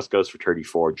 okay, Giannis goes for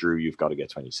 34. Drew, you've got to get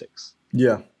 26.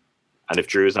 Yeah. And if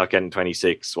Drew's not getting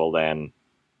 26, well, then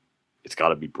it's got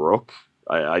to be Brook.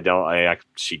 I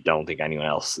actually don't think anyone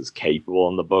else is capable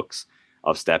in the Bucks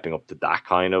of stepping up to that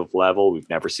kind of level. We've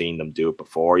never seen them do it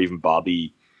before. Even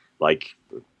Bobby,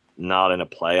 not in a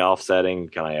playoff setting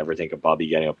can I ever think of Bobby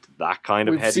getting up to that kind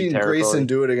of heavy territory. We've seen Grayson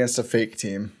do it against a fake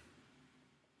team.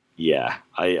 Yeah,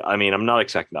 I mean, I'm not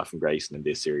expecting that from Grayson in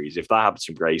this series. If that happens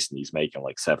from Grayson, he's making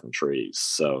 7 trees.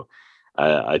 So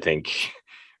I think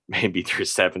maybe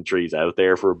there's 7 trees out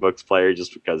there for a Bucks player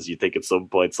just because you think at some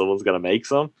point someone's going to make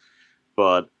some.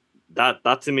 But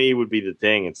that to me would be the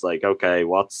thing. It's okay,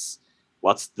 what's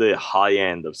the high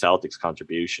end of Celtics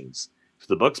contributions? If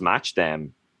the Bucks match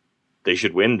them, they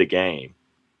should win the game.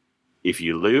 If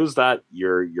you lose that,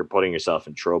 you're putting yourself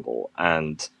in trouble.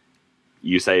 And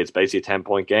you say it's basically a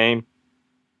 10-point game.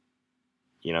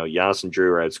 Giannis and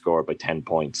Drew are outscored by 10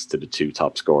 points to the 2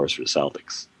 top scorers for the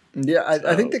Celtics. Yeah,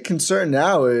 I think the concern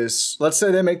now is, let's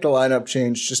say they make the lineup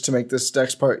change just to make this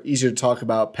next part easier to talk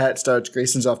about. Pat starts,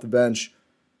 Grayson's off the bench.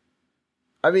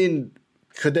 I mean,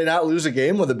 could they not lose a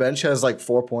game where the bench has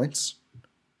 4 points?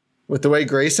 With the way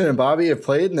Grayson and Bobby have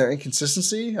played and their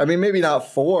inconsistency? I mean, maybe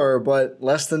not 4, but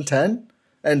less than 10.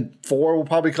 And 4 will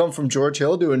probably come from George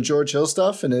Hill doing George Hill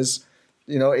stuff in his,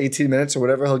 18 minutes or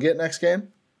whatever he'll get next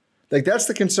game. That's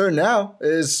the concern now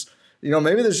is,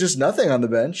 maybe there's just nothing on the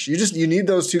bench. You need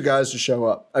those 2 guys to show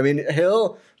up. I mean,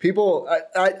 Hill, people,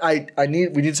 we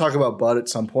need to talk about Bud at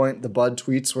some point. The Bud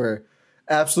tweets were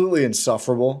absolutely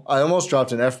insufferable. I almost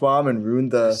dropped an F-bomb and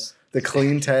ruined the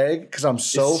clean tag because I'm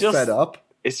so fed up.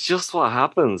 It's just what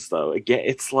happens, though. Again,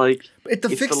 it's the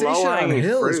fixation on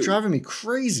Hill is driving me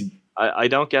crazy. I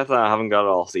don't get that. I haven't got it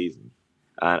all season,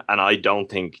 and I don't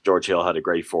think George Hill had a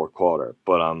great 4th quarter.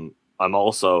 But I'm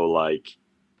also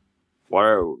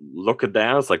looking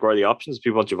down. It's what are the options?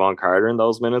 People want Javon Carter in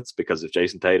those minutes because if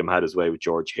Jason Tatum had his way with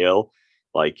George Hill,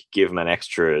 give him an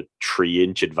extra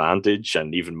 3-inch advantage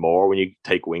and even more when you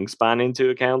take wingspan into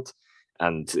account,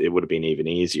 and it would have been even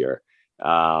easier.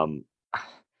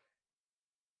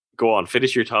 Go on,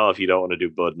 finish your thought if you don't want to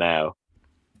do Bud now.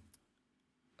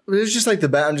 It's just like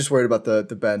I'm just worried about the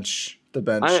bench. The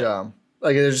bench.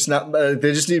 Like they're just not.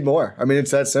 They just need more. I mean,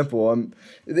 it's that simple.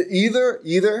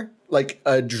 Either like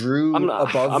a Drew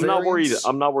above. I'm not worried.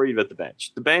 I'm not worried about the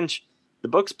bench. The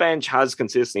Bucks bench has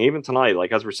consistency. Even tonight,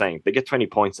 like as we're saying, they get 20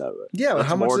 points out of it. Yeah, but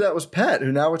how much of that was Pet,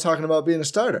 who now we're talking about being a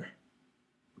starter?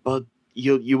 But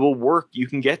you will work. You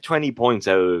can get 20 points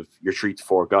out of your 3 to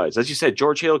 4 guys. As you said,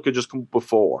 George Hill could just come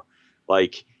before.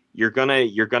 Like you're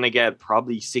gonna get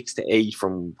probably 6 to 8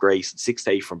 from Grace, 6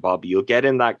 to 8 from Bobby. You'll get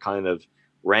in that kind of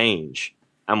range,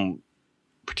 and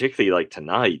particularly like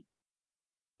tonight.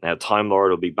 Now Time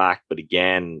Lord will be back, but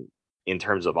again, in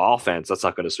terms of offense, that's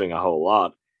not going to swing a whole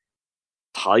lot.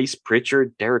 Tice,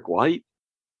 Pritchard, Derek White,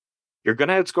 you're going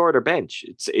to outscore their bench.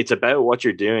 It's about what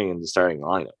you're doing in the starting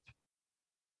lineup.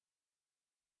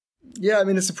 Yeah, I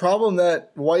mean, it's a problem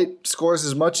that White scores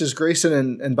as much as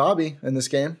Grayson and Bobby in this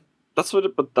game.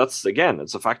 But that's again,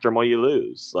 it's a factor in why you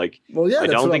lose. Like, well, yeah,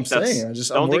 that's what I'm saying.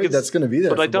 I'm worried that's going to be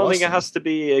there. But I don't think Boston. it has to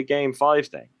be a game 5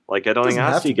 thing. Like, I don't think it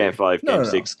has to be game 5, game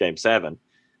 6, game 7.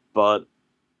 But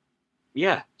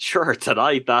yeah, sure,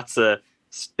 tonight that's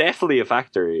definitely a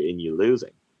factor in you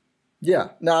losing.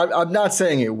 Yeah, no, I'm not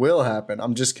saying it will happen.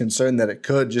 I'm just concerned that it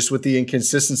could, just with the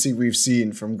inconsistency we've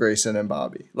seen from Grayson and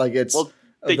Bobby. Like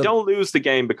they don't lose the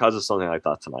game because of something like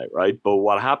that tonight, right? But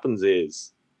what happens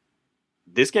is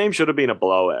this game should have been a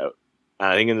blowout. And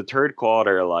I think in the third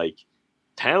quarter, like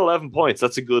 10, 11 points,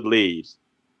 that's a good lead.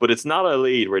 But it's not a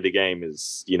lead where the game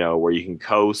is, where you can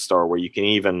coast or where you can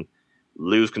even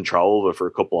lose control of it for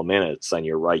a couple of minutes and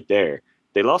you're right there.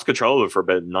 They lost control of it for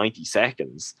about 90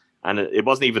 seconds and it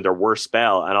wasn't even their worst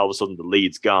spell, and all of a sudden the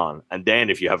lead's gone. And then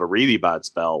if you have a really bad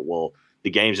spell, well,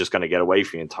 the game's just going to get away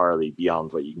from you entirely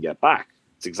beyond what you can get back.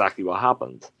 It's exactly what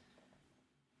happened.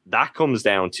 That comes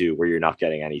down to where you're not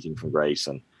getting anything from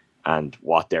Grayson and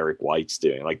what Derek White's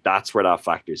doing. Like, that's where that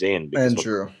factors in. And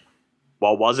Drew.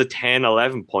 What was a 10,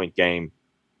 11 point game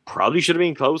probably should have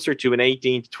been closer to an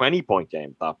 18 to 20 point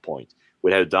game at that point,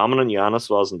 with how dominant Giannis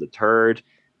was in the third,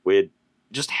 with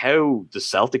just how the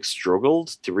Celtics struggled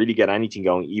to really get anything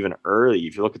going even early.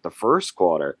 If you look at the first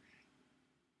quarter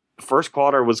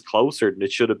was closer than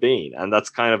it should have been. And that's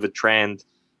kind of a trend.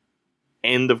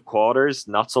 End of quarters,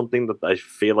 not something that I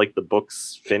feel like the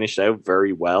Bucks finished out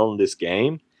very well in this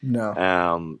game.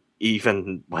 No.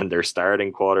 Even when they're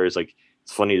starting quarters, like,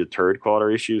 it's funny, the third quarter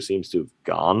issue seems to have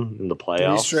gone in the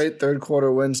playoffs. 3 straight third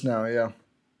quarter wins now, yeah.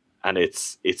 And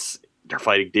it's they're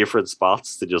fighting different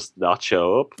spots to just not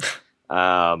show up.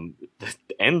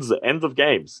 Ends of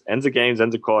games, ends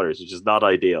of quarters, which is not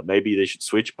ideal. Maybe they should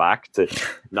switch back to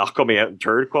not coming out in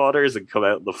third quarters and come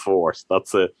out in the fourth.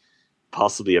 That's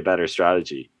possibly a better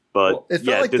strategy. But it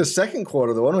felt like the second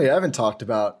quarter, the one we haven't talked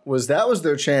about, was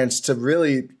their chance to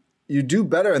really, you do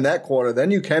better in that quarter, then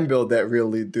you can build that real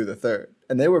lead through the third.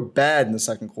 And they were bad in the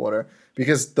second quarter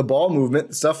because the ball movement,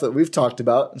 the stuff that we've talked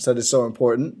about and said is so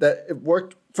important, that it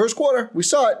worked. First quarter, we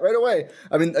saw it right away.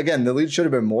 I mean, again, the lead should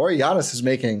have been more. Giannis is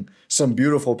making some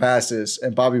beautiful passes,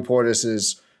 and Bobby Portis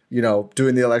is,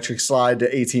 doing the electric slide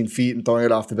to 18 feet and throwing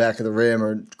it off the back of the rim,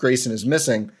 or Grayson is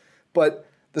missing. But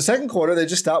the second quarter, they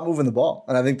just stopped moving the ball.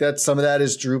 And I think that some of that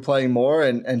is Drew playing more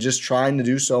and just trying to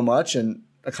do so much and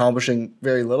accomplishing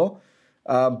very little.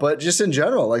 But just in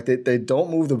general, like they don't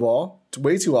move the ball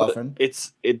way too often.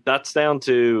 That's down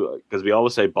to, because we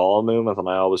always say ball movement, and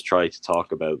I always try to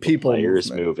talk about people, players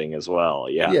moving as well.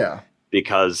 Yeah.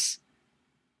 Because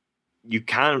you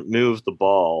can't move the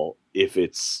ball if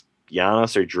it's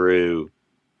Giannis or Drew,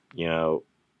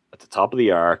 at the top of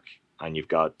the arc, and you've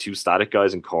got 2 static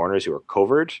guys in corners who are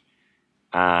covered,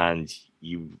 and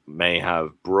you may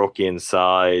have Brook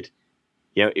inside.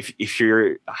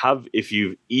 If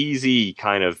you've easy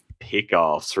kind of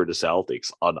pickoffs for the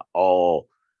Celtics on all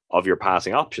of your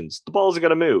passing options, the balls are going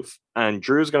to move, and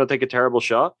Drew's going to take a terrible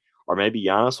shot, or maybe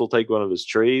Giannis will take one of his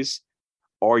trees,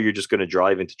 or you're just going to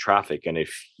drive into traffic. And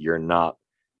if you're not,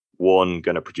 1,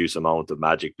 going to produce a moment of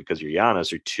magic because you're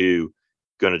Giannis, or 2,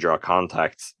 going to draw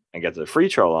contact and get to the free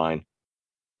throw line,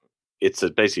 it's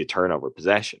basically a turnover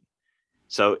possession.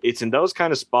 So it's in those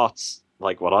kind of spots,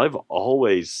 like what I've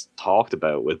always talked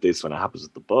about with this when it happens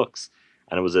with the Bucks,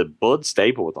 and it was a Bud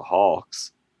staple with the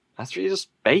Hawks. That's really just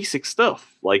basic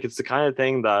stuff. Like, it's the kind of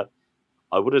thing that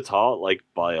I would have thought, like,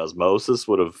 by osmosis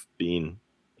would have been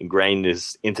ingrained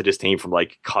into this team from,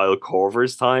 like, Kyle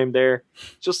Korver's time there.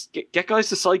 Just get guys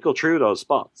to cycle through those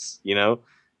spots,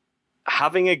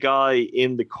 Having a guy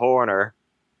in the corner,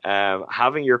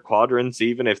 having your quadrants,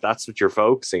 even if that's what you're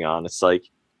focusing on, it's like,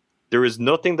 there is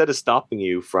nothing that is stopping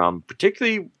you from,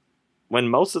 particularly when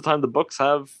most of the time the Bucks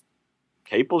have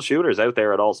capable shooters out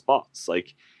there at all spots.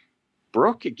 Like,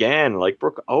 Brook again, like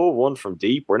Brook 0-1 from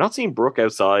deep. We're not seeing Brook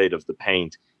outside of the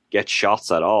paint get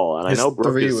shots at all. And His I know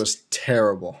Brook three was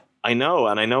terrible. I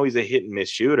know he's a hit and miss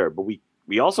shooter, but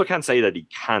we also can't say that he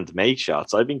can't make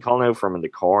shots. I've been calling out for him in the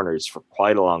corners for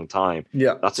quite a long time.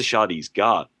 Yeah. That's a shot he's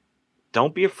got.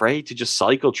 Don't be afraid to just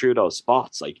cycle through those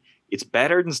spots. Like, it's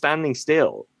better than standing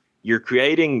still. You're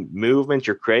creating movement.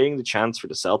 You're creating the chance for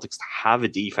the Celtics to have a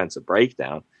defensive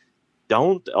breakdown.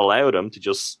 Don't allow them to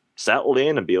just settle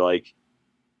in and be like,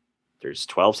 there's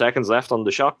 12 seconds left on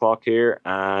the shot clock here,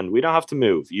 and we don't have to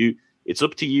move. It's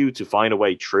up to you to find a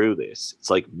way through this.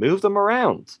 It's like, move them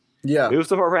around. Yeah. Move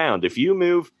them around. If you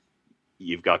move,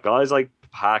 you've got guys like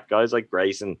Pat, guys like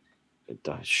Grayson.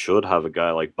 I should have a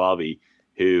guy like Bobby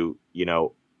who, you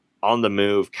know, on the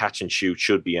move, catch and shoot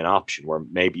should be an option where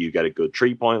maybe you get a good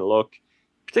 3-point look.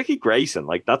 Particularly Grayson.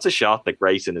 Like, that's a shot that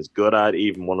Grayson is good at.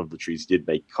 Even one of the threes he did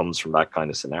make comes from that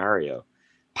kind of scenario.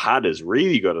 Pat is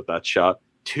really good at that shot.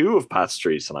 2 of Pat's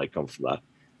threes tonight come from that.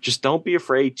 Just don't be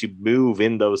afraid to move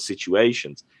in those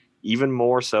situations. Even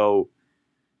more so,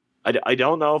 I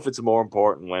don't know if it's more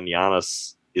important when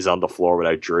Giannis is on the floor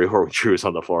without Drew or when Drew is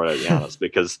on the floor without Giannis.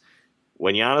 Because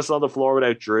when Giannis is on the floor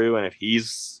without Drew, and if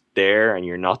he's there and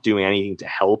you're not doing anything to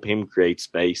help him create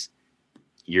space,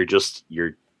 you're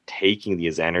taking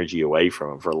his energy away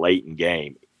from him for late in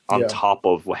game on top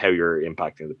of how you're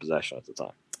impacting the possession at the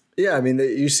time. Yeah, I mean,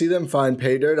 you see them find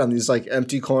pay dirt on these like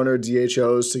empty corner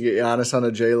DHOs to get Giannis on a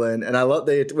Jalen. And I love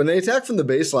when they attack from the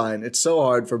baseline, it's so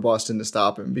hard for Boston to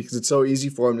stop him because it's so easy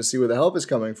for him to see where the help is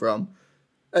coming from.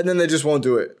 And then they just won't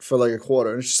do it for like a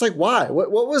quarter. And it's just like, why? What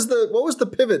was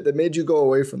the pivot that made you go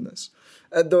away from this?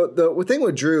 And the thing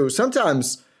with Drew,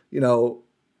 sometimes, you know,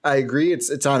 I agree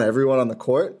it's on everyone on the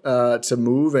court to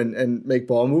move and make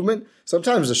ball movement.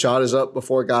 Sometimes the shot is up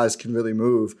before guys can really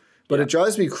move. But it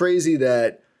drives me crazy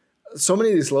that so many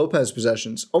of these Lopez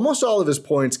possessions, almost all of his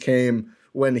points came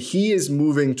when he is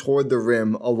moving toward the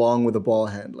rim along with a ball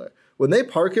handler. When they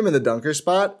park him in the dunker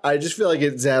spot, I just feel like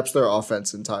it zaps their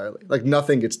offense entirely. Like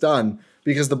nothing gets done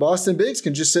because the Boston Bigs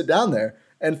can just sit down there.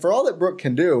 And for all that Brook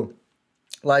can do,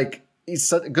 like he's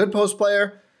such a good post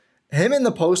player. Him in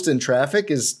the post in traffic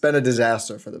has been a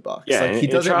disaster for the Bucks. Yeah, like he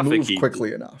doesn't move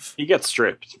quickly enough. He gets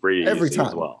stripped pretty every time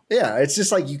as well. Yeah, it's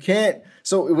just like you can't.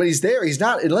 So when he's there, he's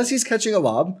not, unless he's catching a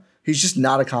lob, he's just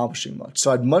not accomplishing much.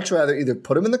 So I'd much rather either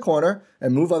put him in the corner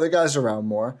and move other guys around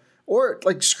more, or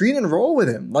like screen and roll with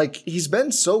him. Like he's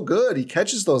been so good. He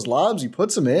catches those lobs, he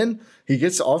puts them in, he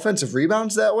gets offensive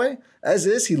rebounds that way. As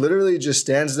is, he literally just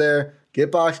stands there,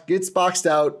 gets boxed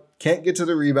out, can't get to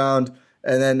the rebound,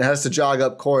 and then has to jog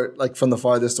up court like from the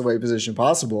farthest away position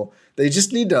possible. They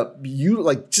just need to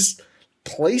just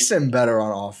place him better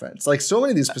on offense. Like so many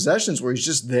of these possessions where he's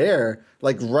just there,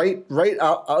 like right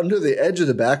out under the edge of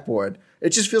the backboard.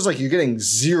 It just feels like you're getting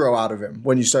zero out of him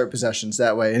when you start possessions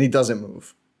that way, and he doesn't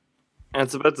move. And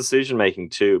it's about decision making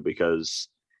too, because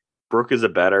Brook is a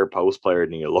better post player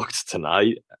than he looked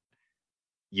tonight.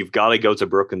 You've got to go to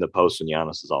Brook in the post when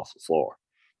Giannis is off the floor.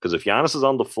 Because if Giannis is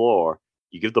on the floor,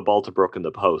 you give the ball to Brook in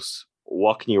the post.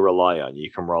 What can you rely on? You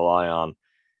can rely on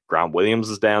Grant Williams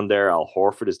is down there. Al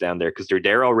Horford is down there because they're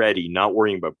there already, not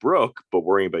worrying about Brook, but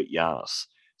worrying about Giannis.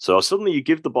 So suddenly you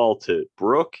give the ball to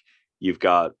Brook. You've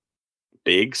got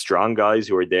big, strong guys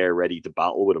who are there ready to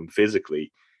battle with him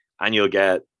physically. And you'll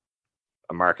get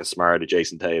a Marcus Smart, a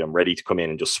Jason Tatum ready to come in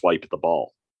and just swipe at the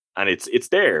ball. And it's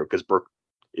there because Brook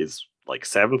is like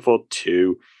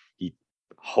 7'2". He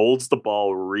holds the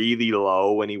ball really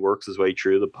low when he works his way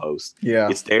through the post. Yeah.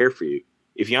 It's there for you.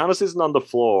 If Giannis isn't on the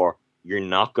floor, you're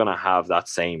not going to have that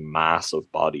same mass of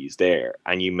bodies there.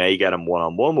 And you may get him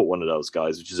one-on-one with one of those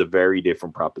guys, which is a very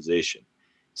different proposition.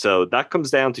 So that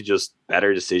comes down to just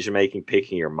better decision-making,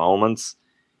 picking your moments.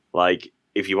 Like,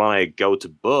 if you want to go to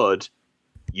Bud,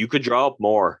 you could draw up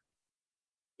more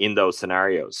in those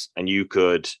scenarios. And you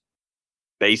could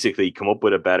basically come up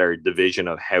with a better division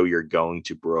of how you're going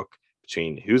to Brook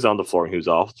between who's on the floor and who's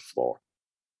off the floor.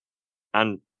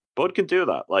 And Bud can do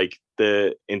that. Like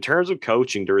in terms of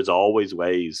coaching, there is always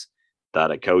ways that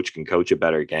a coach can coach a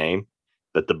better game,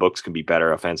 that the Bucks can be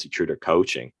better offensively through their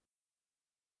coaching.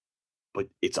 But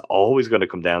it's always going to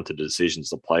come down to the decisions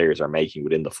the players are making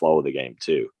within the flow of the game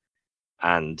too.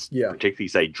 And particularly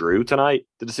say Drew tonight,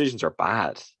 the decisions are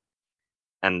bad.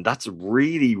 And that's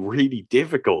really, really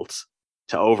difficult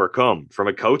to overcome from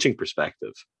a coaching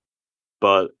perspective.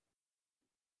 But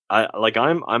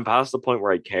I'm past the point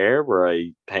where I care, where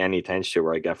I pay any attention to,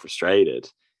 where I get frustrated,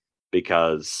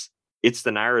 because it's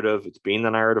the narrative. It's been the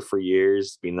narrative for years.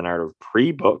 It's been the narrative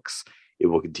pre-Bucks. It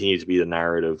will continue to be the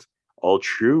narrative all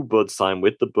through Bud's time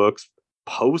with the Bucks,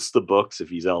 post the Bucks if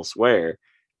he's elsewhere.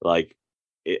 Like,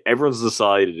 everyone's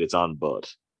decided it's on Bud.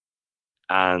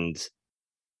 And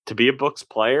to be a Bucks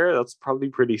player, that's probably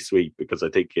pretty sweet because I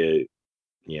think it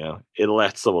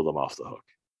lets some of them off the hook.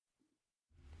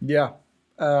 Yeah.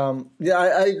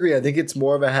 I agree. I think it's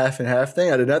more of a half and half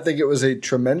thing. I did not think it was a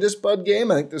tremendous Bud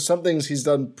game. I think there's some things he's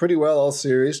done pretty well all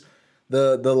series.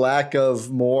 The lack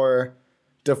of more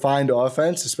defined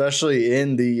offense, especially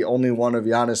in the only one of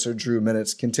Giannis or Drew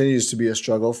minutes, continues to be a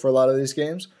struggle for a lot of these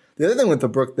games. The other thing with the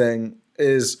Brook thing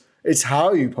is it's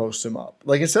how you post him up.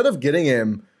 Like, instead of getting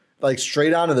him like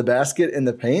straight onto the basket in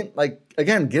the paint, like,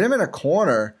 again, get him in a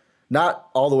corner, not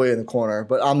all the way in the corner,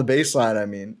 but on the baseline, I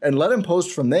mean, and let him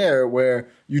post from there where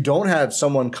you don't have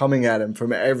someone coming at him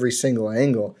from every single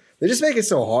angle. They just make it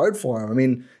so hard for him. I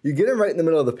mean, you get him right in the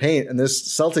middle of the paint, and this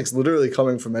Celtics literally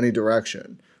coming from any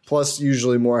direction, plus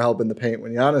usually more help in the paint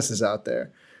when Giannis is out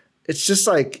there. It's just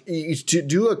like you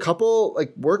do a couple,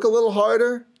 like, work a little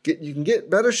harder, you can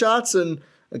get better shots, and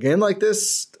a game like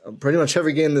this, pretty much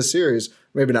every game this series,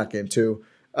 maybe not game 2,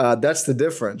 that's the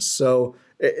difference. So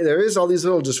there is all these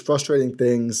little just frustrating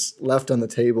things left on the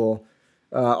table.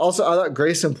 Also, I thought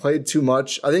Grayson played too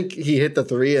much. I think he hit the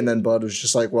 3, and then Bud was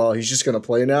just like, well, he's just going to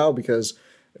play now because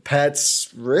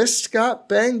Pat's wrist got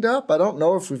banged up. I don't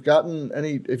know if we've gotten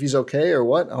if he's okay or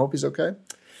what. I hope he's okay.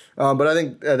 But I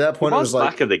think at that point, it was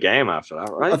like back in the game after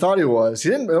that, right? I thought he was.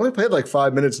 He only played like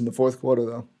 5 minutes in the fourth quarter,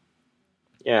 though.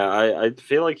 Yeah, I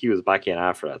feel like he was back in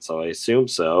after that, so I assume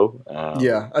so.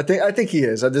 Yeah, I think he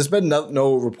is. There's been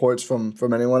no reports from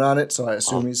anyone on it, so I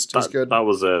assume he's good. That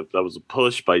was a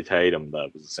push by Tatum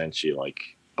that was essentially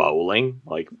like bowling.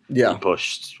 Like, he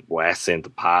pushed Wes into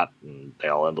Pat, and they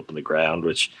all end up on the ground.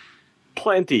 Which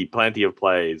plenty of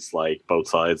plays like both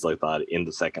sides like that in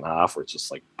the second half were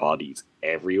just like bodies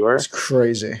everywhere. It's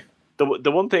crazy.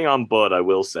 The one thing on Bud, I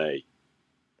will say.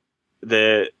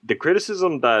 The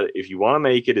criticism that if you want to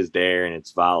make it is there and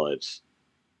it's valid,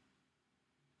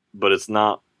 but it's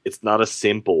not a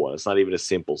simple one. It's not even a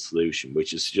simple solution,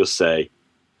 which is to just say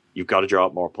you've got to draw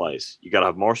up more plays. You got to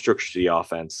have more structure to the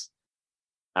offense.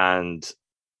 And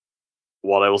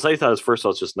what I will say to that is, first of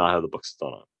all, it's just not how the Bucks have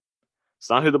done it. It's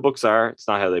not who the Bucks are. It's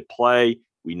not how they play.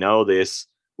 We know this.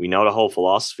 We know the whole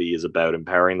philosophy is about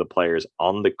empowering the players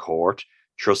on the court,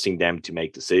 trusting them to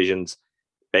make decisions,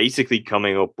 basically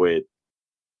coming up with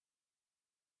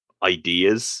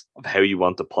ideas of how you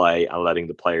want to play and letting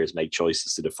the players make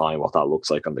choices to define what that looks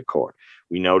like on the court.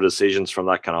 We know decisions from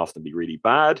that can often be really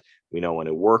bad. We know when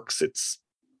it works, it's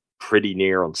pretty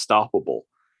near unstoppable.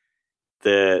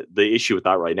 The issue with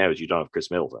that right now is you don't have Chris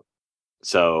Middleton.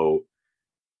 So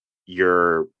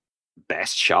your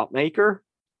best shot maker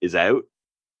is out,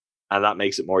 and that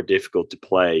makes it more difficult to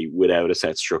play without a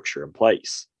set structure in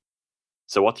place.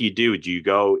 So what do you do? Do you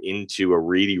go into a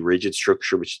really rigid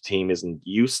structure which the team isn't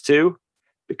used to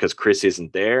because Chris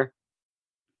isn't there?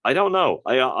 I don't know.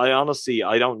 I honestly,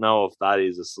 I don't know if that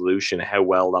is a solution, how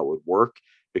well that would work,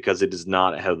 because it is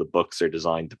not how the Bucks are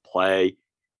designed to play.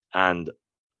 And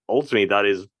ultimately, that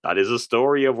is a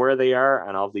story of where they are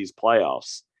and of these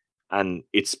playoffs. And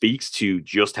it speaks to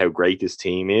just how great this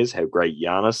team is, how great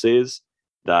Giannis is,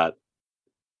 that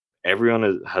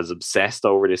everyone has obsessed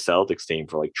over this Celtics team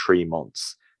for like 3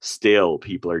 months. Still,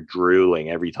 people are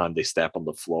drooling every time they step on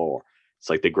the floor.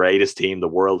 It's like the greatest team the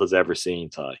world has ever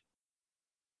seen, Ty.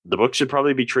 The Bucks should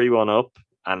probably be 3-1 up,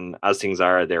 and as things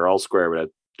are, they're all square with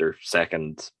their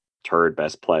second, third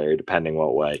best player, depending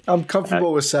what way. I'm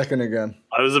comfortable with second again.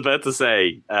 I was about to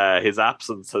say, his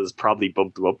absence has probably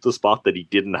bumped him up the spot that he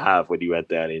didn't have when he went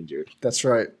down injured. That's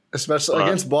right. Especially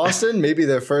against Boston, maybe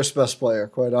their first best player,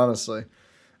 quite honestly.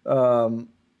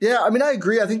 Yeah, I mean, I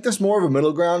agree. I think there's more of a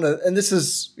middle ground, and this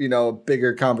is, a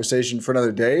bigger conversation for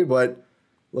another day, but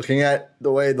looking at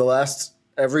the way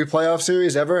every playoff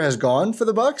series ever has gone for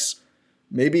the Bucks,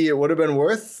 maybe it would have been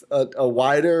worth a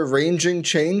wider ranging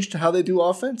change to how they do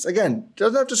offense. Again,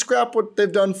 doesn't have to scrap what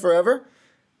they've done forever.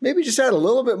 Maybe just add a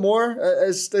little bit more,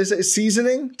 as they say,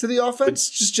 seasoning to the offense,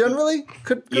 just generally.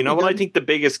 Could what I think the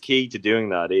biggest key to doing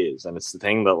that is, and it's the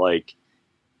thing that, like,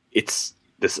 it's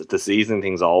the seasoning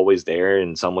thing's always there,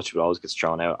 and so much of it always gets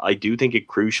thrown out. I do think a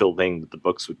crucial thing that the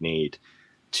Bucks would need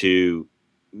to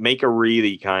make a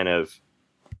really kind of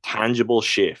tangible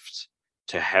shift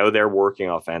to how they're working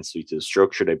offensively, to the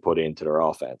structure they put into their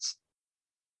offense,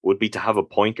 would be to have a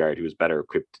point guard who is better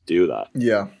equipped to do that.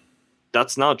 Yeah.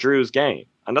 That's not Drew's game.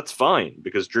 And that's fine,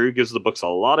 because Drew gives the Bucks a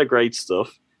lot of great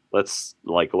stuff. Let's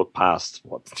look past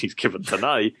what he's given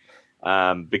tonight,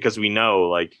 because we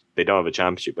know they don't have a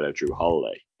championship without Drew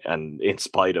Holiday. And in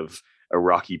spite of a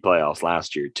rocky playoffs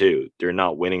last year too, they're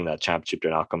not winning that championship.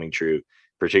 They're not coming through,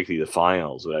 particularly the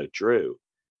finals, without Drew.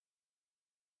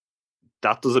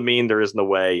 that doesn't mean there isn't a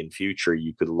way in future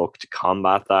you could look to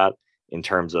combat that in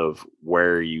terms of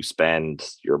where you spend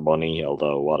your money.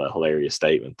 Although, what a hilarious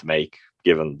statement to make,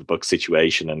 given the book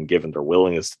situation and given their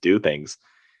willingness to do things.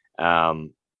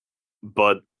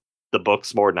 But the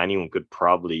Bucks, more than anyone, could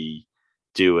probably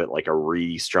do it like a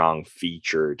really strong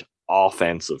featured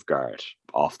offensive guard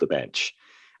off the bench.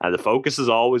 And the focus has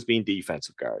always been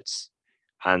defensive guards.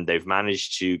 And they've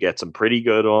managed to get some pretty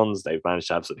good ones. They've managed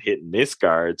to have some hit and miss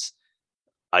guards.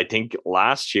 I think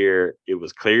last year it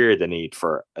was clear the need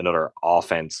for another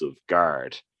offensive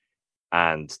guard.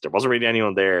 And there wasn't really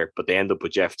anyone there, but they ended up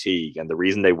with Jeff Teague. And the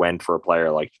reason they went for a player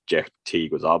like Jeff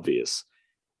Teague was obvious.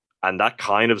 And that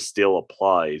kind of still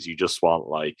applies. You just want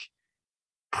like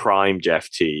prime Jeff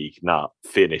Teague, not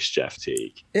finished Jeff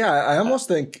Teague. Yeah, I almost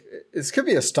think this could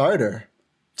be a starter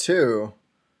too.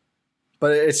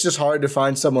 But it's just hard to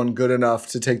find someone good enough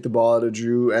to take the ball out of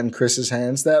Drew and Chris's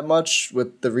hands that much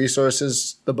with the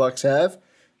resources the Bucks have.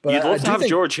 But you'd love to have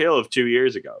George Hill of 2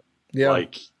 years ago. Yeah.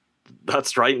 Like,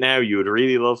 that's right now. You would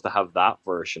really love to have that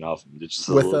version of him. Just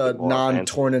with a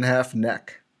non-torn in half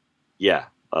neck. Yeah,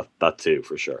 that too,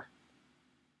 for sure.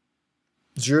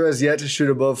 Drew has yet to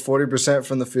shoot above 40%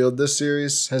 from the field this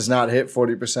series, has not hit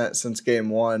 40% since game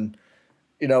one.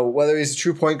 You know, whether he's a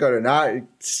true point guard or not,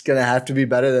 it's going to have to be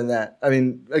better than that. I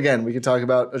mean, again, we could talk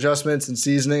about adjustments and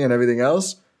seasoning and everything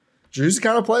else. Drew's the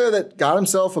kind of player that got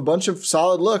himself a bunch of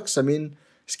solid looks. I mean,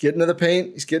 he's getting to the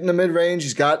paint. He's getting to mid-range.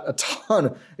 He's got a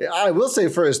ton. I will say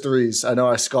for his threes, I know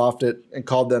I scoffed it and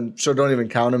called them, so don't even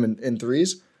count him in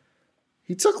threes.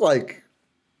 He took like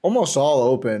almost all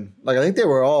open. Like, I think they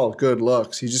were all good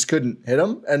looks. He just couldn't hit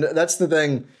them. And that's the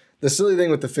thing, the silly thing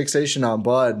with the fixation on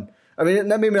Bud. I mean,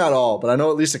 maybe not all, but I know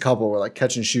at least a couple were like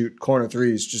catch and shoot, corner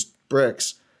threes, just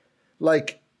bricks.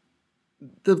 Like,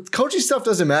 the coaching stuff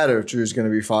doesn't matter if Drew's going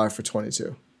to be 5 for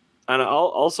 22. And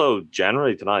also,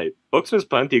 generally tonight, Bucks has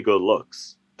plenty of good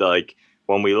looks. Like,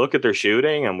 when we look at their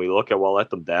shooting and we look at what let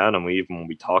them down, and when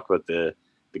we talk about the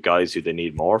guys who they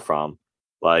need more from,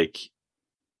 like,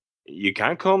 you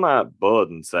can't come at Bud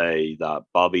and say that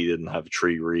Bobby didn't have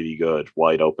 3 really good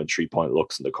wide open 3-point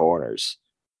looks in the corners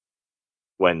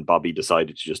when Bobby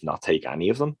decided to just not take any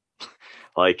of them.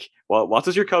 Like, what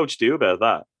does your coach do about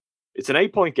that? It's an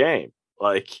 8-point game.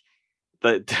 Like,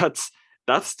 that's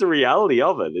the reality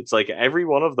of it. It's like every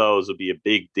one of those would be a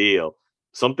big deal.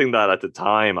 Something that at the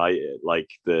time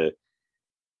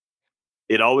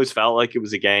it always felt like it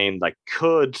was a game that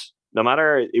could, no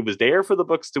matter, it was there for the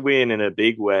Bucks to win in a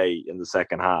big way in the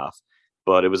second half.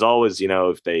 But it was always, you know,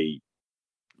 if they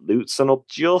loosen up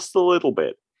just a little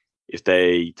bit, if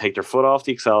they take their foot off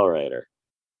the accelerator,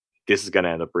 this is going to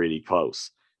end up really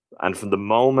close. And from the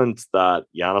moment that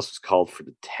Giannis was called for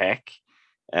the tech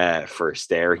for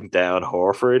staring down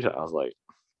Horford, I was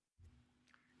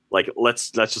like,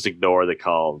 let's just ignore the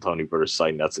call. Tony Brothers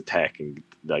saying that's a tech and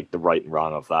like the right and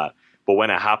wrong of that. But when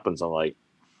it happens, I'm like,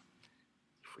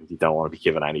 you don't want to be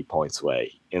giving any points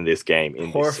away in this game.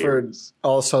 Horford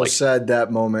also said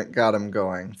that moment got him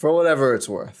going for whatever it's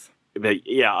worth. But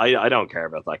yeah, I don't care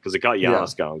about that because it got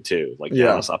Giannis going too. Like,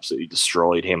 Giannis absolutely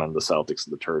destroyed him and the Celtics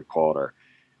in the third quarter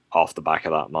off the back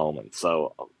of that moment.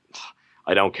 So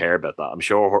I don't care about that. I'm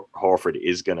sure Horford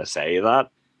is going to say that,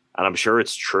 and I'm sure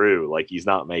it's true. Like, he's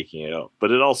not making it up.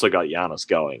 But it also got Giannis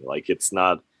going. Like, it's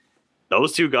not,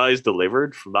 those two guys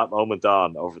delivered from that moment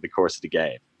on over the course of the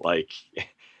game. Like,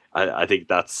 I think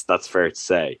that's fair to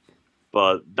say.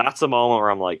 But that's a moment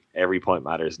where I'm like, every point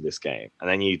matters in this game. And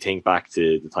then you think back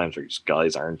to the times where just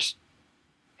guys aren't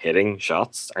hitting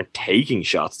shots, aren't taking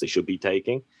shots they should be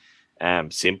taking.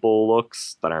 Simple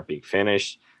looks that aren't being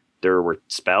finished. There were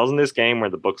spells in this game where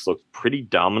the Bucks looked pretty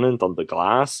dominant on the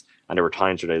glass, and there were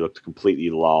times where they looked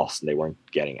completely lost and they weren't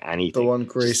getting anything. The one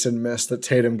Grayson missed that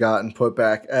Tatum got and put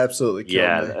back absolutely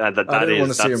killed me. I didn't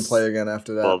want to see him play again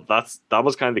after that. Well, that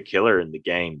was kind of the killer in the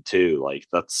game too. Like,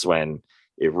 that's when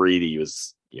it really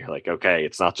was, you're like, okay,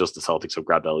 it's not just the Celtics have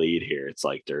grabbed a lead here. It's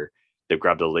like they've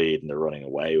grabbed a lead and they're running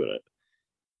away with it.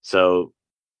 So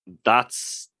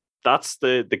that's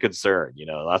the concern, you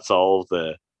know. That's all of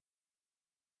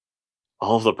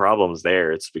the problems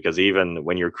there. It's because even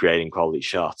when you're creating quality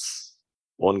shots,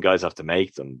 one, guys have to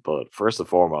make them, but first and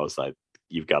foremost, like,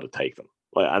 you've got to take them.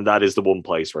 And that is the one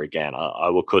place where, again, I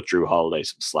will cut Drew Holiday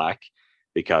some slack,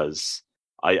 because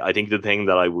I think the thing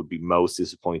that I would be most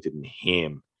disappointed in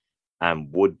him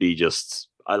would be just,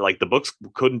 like, the Bucks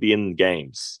couldn't be in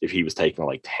games if he was taking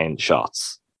like 10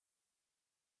 shots.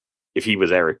 If he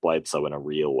was Eric Bledsoe in a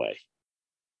real way.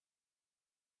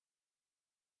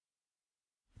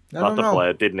 Not the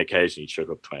play, didn't occasionally chuck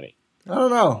up 20. I don't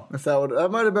know if that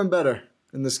might have been better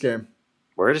in this game.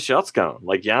 Where are the shots going?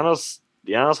 Like, Giannis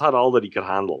Giannis had all that he could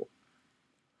handle.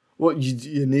 Well,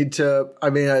 you need to.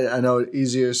 I mean, I know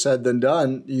easier said than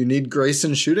done. You need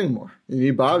Grayson shooting more. You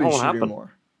need Bobby shooting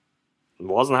more. It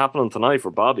wasn't happening tonight for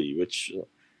Bobby, which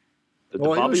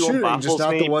well, he was shooting, just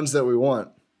not the ones that we want.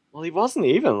 Well, he wasn't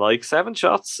even like 7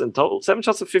 shots in total, 7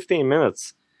 shots in 15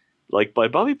 minutes. Like by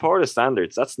Bobby Portis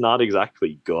standards, that's not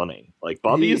exactly gunning. Like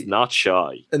Bobby is not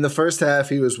shy. In the first half,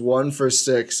 he was 1 for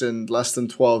 6 in less than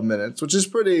 12 minutes, which is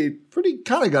pretty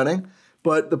kind of gunning.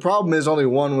 But the problem is only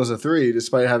 1 was a 3,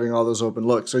 despite having all those open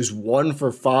looks. So he's 1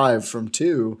 for 5 from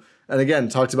 2. And again,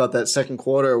 talked about that second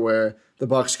quarter where the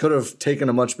Bucks could have taken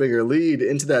a much bigger lead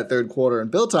into that third quarter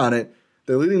and built on it.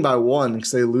 They're leading by 1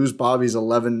 because they lose Bobby's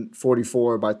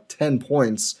 11-44 by 10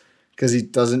 points because he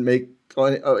doesn't make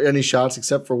any shots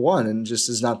except for 1 and just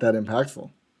is not that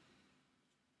impactful.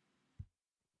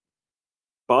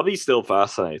 Bobby still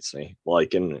fascinates me.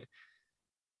 Like, and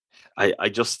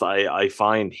I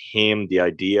find him, the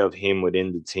idea of him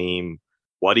within the team,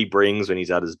 what he brings when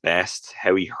he's at his best,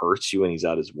 how he hurts you when he's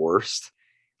at his worst.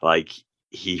 Like,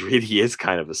 he really is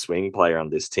kind of a swing player on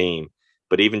this team.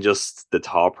 But even just the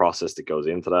thought process that goes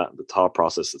into that, the thought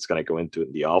process that's going to go into it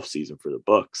in the offseason for the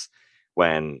Bucks,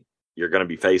 when you're going to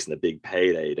be facing a big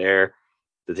payday there.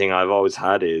 The thing I've always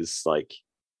had is like,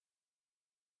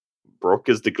 Brook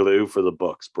is the glue for the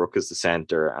Bucks. Brook is the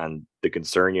center, and the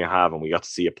concern you have, and we got to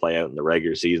see it play out in the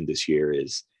regular season this year,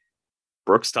 is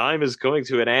Brook's time is coming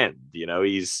to an end. You know,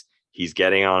 he's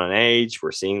getting on an age.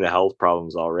 We're seeing the health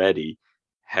problems already.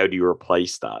 How do you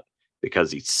replace that?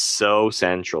 Because he's so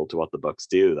central to what the Bucks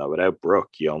do that without Brook,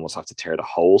 you almost have to tear the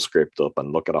whole script up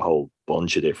and look at a whole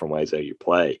bunch of different ways how you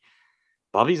play.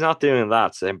 Bobby's not doing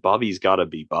that, so then Bobby's got to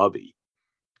be Bobby.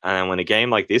 And when a game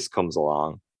like this comes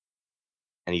along,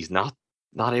 and he's not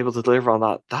able to deliver on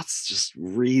that, that's just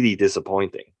really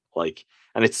disappointing. Like,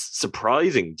 and it's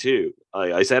surprising too.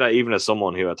 I say that even as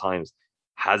someone who at times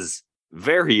has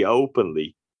very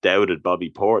openly doubted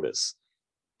Bobby Portis.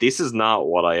 This is not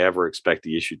what I ever expect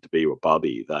the issue to be with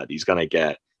Bobby, that he's going to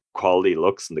get quality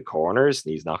looks in the corners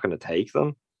and he's not going to take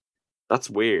them. That's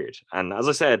weird. And as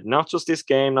I said, not just this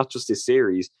game, not just this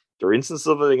series, there are instances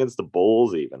of it against the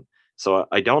Bulls even. So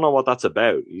I don't know what that's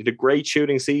about. He had a great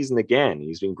shooting season again.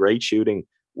 He's been great shooting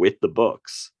with the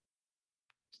Bucks.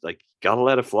 Like, gotta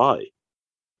let it fly.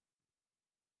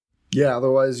 Yeah,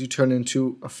 otherwise you turn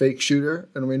into a fake shooter,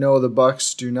 and we know the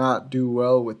Bucks do not do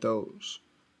well with those.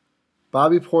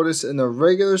 Bobby Portis in the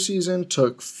regular season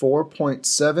took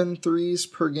 4.7 threes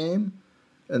per game.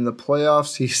 In the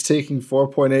playoffs, he's taking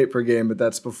 4.8 per game, but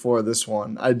that's before this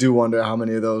one. I do wonder how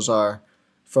many of those are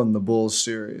from the Bulls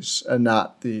series and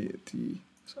not the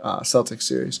Celtics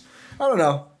series. I don't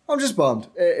know. I'm just bummed.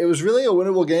 It was really a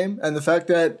winnable game, and the fact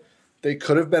that they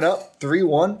could have been up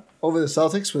 3-1 over the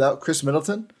Celtics without Chris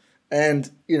Middleton,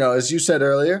 and, you know, as you said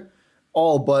earlier,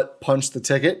 all but punch the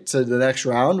ticket to the next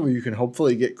round where you can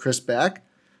hopefully get Chris back,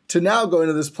 to now go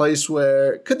into this place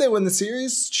where, could they win the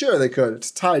series? Sure, they could.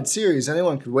 It's a tied series.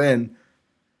 Anyone could win.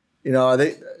 You know,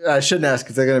 I shouldn't ask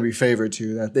if they're going to be favored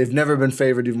to. They've never been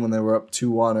favored even when they were up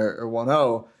 2-1 or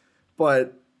 1-0.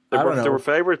 But I don't know. They were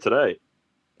favored today.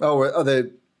 Oh, are they?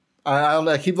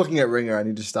 I keep looking at Ringer. I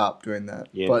need to stop doing that.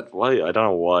 Yeah, but why? I don't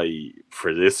know why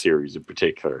for this series in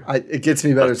particular. It gets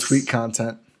me better tweet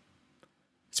content.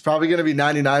 It's probably going to be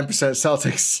 99%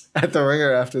 Celtics at the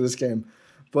Ringer after this game.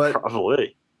 But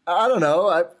probably. I don't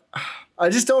know. I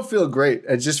just don't feel great.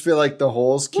 I just feel like the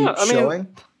holes keep showing.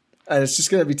 And it's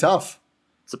just going to be tough.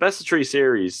 It's a best of 3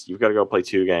 series. You've got to go play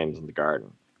 2 games in the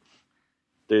Garden.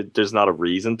 There's not a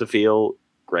reason to feel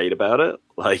great about it.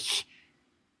 Like,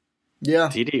 yeah,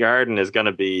 TD Garden is going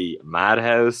to be a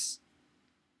madhouse.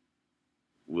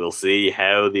 We'll see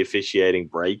how the officiating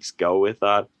breaks go with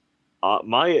that.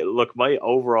 My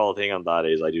overall thing on that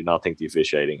is I do not think the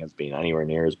officiating has been anywhere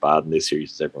near as bad in this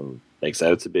series as everyone makes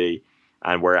out to be.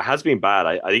 And where it has been bad,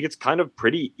 I think it's kind of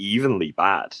pretty evenly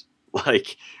bad.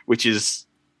 Like, which is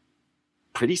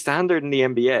pretty standard in the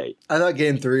NBA. I thought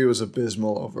Game 3 was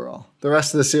abysmal overall. The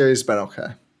rest of the series has been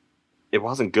okay. It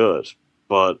wasn't good,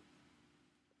 but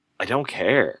I don't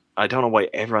care. I don't know why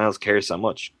everyone else cares so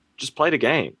much. Just play the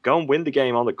game. Go and win the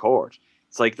game on the court.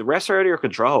 It's like the rest are out of your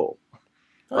control.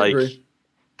 I agree.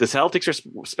 The Celtics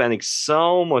are spending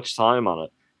so much time on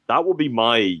it. That will be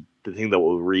the thing that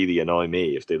will really annoy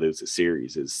me if they lose the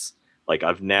series is, like,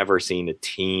 I've never seen a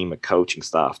team, a coaching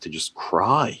staff to just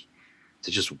cry,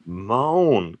 to just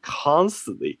moan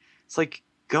constantly. It's like,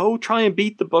 go try and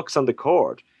beat the Bucks on the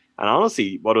court. And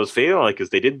honestly, what I was feeling like is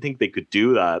they didn't think they could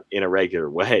do that in a regular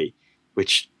way,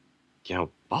 which, you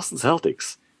know, Boston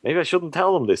Celtics, maybe I shouldn't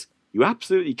tell them this. You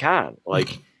absolutely can.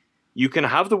 Like, you can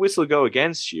have the whistle go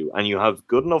against you, and you have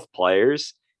good enough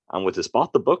players, and with the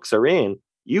spot the Bucks are in,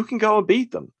 you can go and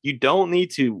beat them. You don't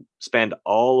need to spend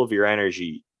all of your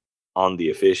energy on the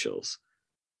officials.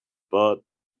 But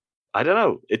I don't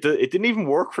know. It didn't even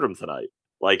work for them tonight.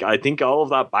 Like, I think all of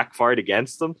that backfired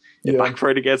against them. It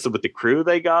backfired against them with the crew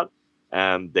they got.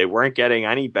 They weren't getting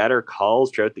any better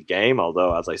calls throughout the game,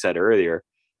 although, as I said earlier,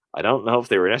 I don't know if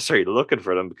they were necessarily looking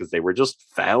for them because they were just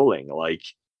fouling, like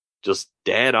just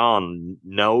dead on,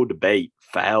 no debate,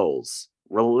 fouls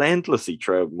relentlessly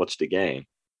throughout much of the game.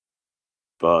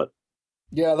 But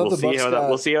yeah, we'll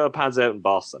see how it pans out in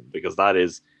Boston, because that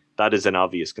is an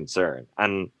obvious concern.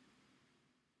 And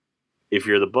if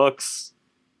you're the Bucks,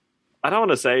 I don't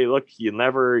want to say, look, you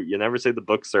never say the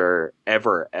Bucks are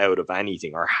ever out of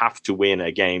anything or have to win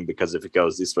a game, because if it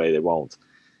goes this way, they won't.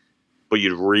 But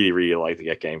you'd really, really like to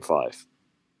get Game 5.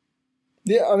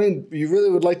 Yeah, I mean, you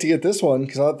really would like to get this one,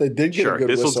 because I thought they did get a good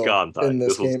whistle in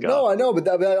this game. No, I know, but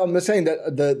I'm saying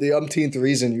that the umpteenth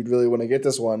reason you'd really want to get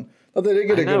this one, I thought they did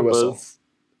get a good whistle.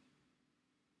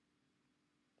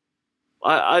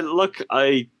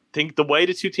 I think the way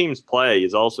the two teams play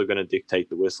is also going to dictate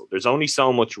the whistle. There's only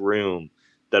so much room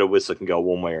that a whistle can go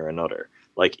one way or another.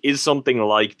 Like, is something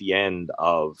like the end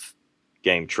of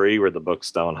Game 3 where the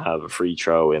Bucks don't have a free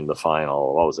throw in the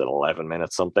final, 11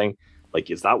 minutes something? Like,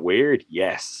 is that weird?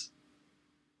 Yes.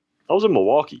 That was in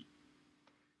Milwaukee.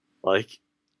 Like,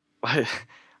 I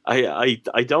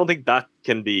don't think that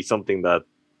can be something that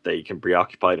they can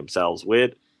preoccupy themselves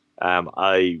with.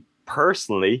 I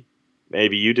personally,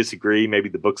 maybe you disagree, maybe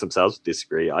the Bucks themselves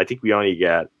disagree, I think we only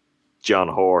get John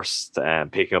Horst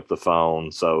picking up the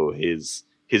phone, so his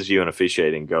view on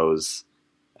officiating is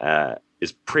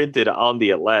printed on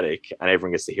The Athletic, and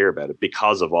everyone gets to hear about it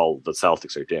because of all the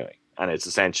Celtics are doing. And it's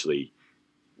essentially,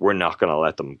 we're not going to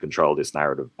let them control this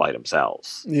narrative by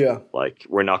themselves. Yeah. Like,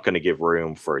 we're not going to give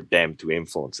room for them to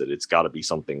influence it. It's got to be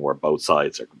something where both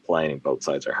sides are complaining, both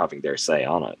sides are having their say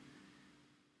on it.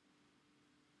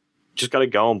 Just got to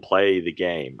go and play the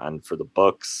game. And for the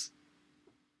Bucks,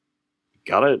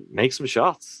 got to make some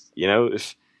shots. You know,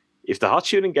 if the hot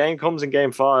shooting game comes in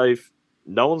Game 5,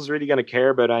 no one's really going to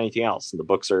care about anything else. And the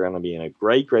Bucks are going to be in a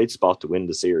great, great spot to win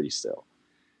the series still.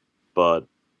 But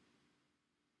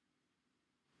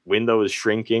window is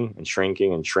shrinking and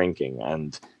shrinking and shrinking.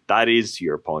 And that is to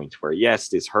your point where, yes,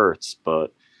 this hurts,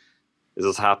 but this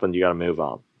has happened. You got to move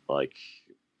on. Like,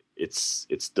 it's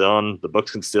done. The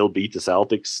Bucks can still beat the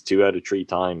Celtics 2 out of 3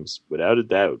 times without a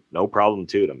doubt. No problem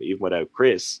to them, even without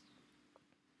Chris.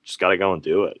 Just got to go and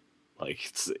do it. Like,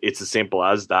 it's as simple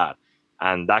as that.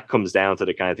 And that comes down to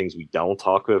the kind of things we don't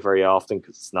talk about very often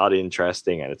because it's not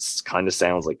interesting and it's kind of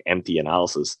sounds like empty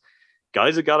analysis.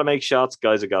 Guys have got to make shots.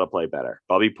 Guys have got to play better.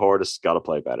 Bobby Portis got to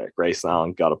play better. Grayson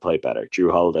Allen got to play better.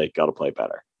 Drew Holiday got to play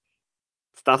better.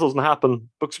 If that doesn't happen,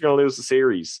 Bucks are going to lose the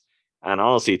series. And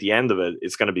honestly, at the end of it,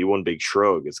 it's going to be one big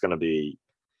shrug. It's going to be,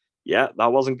 yeah,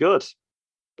 that wasn't good.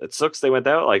 It sucks they went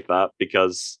out like that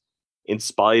because in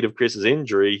spite of Chris's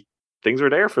injury, things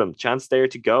were there for them. Chance there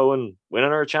to go and win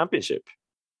another championship.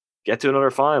 Get to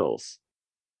another finals.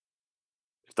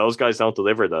 If those guys don't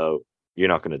deliver, though, you're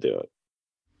not going to do it.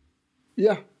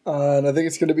 Yeah, and I think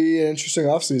it's going to be an interesting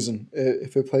offseason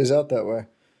if it plays out that way.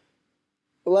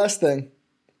 The last thing,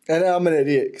 and I'm an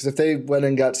idiot, because if they went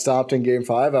and got stopped in Game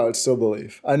 5, I would still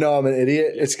believe. I know I'm an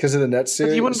idiot. It's because of the Nets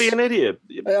series. But you wouldn't be an idiot.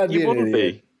 You wouldn't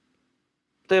be.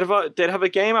 They'd have a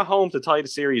game at home to tie the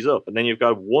series up, and then you've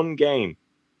got one game,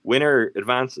 winner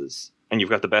advances, and you've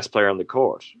got the best player on the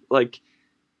court. Like,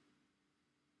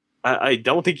 I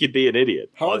don't think you'd be an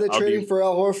idiot. How are they trading for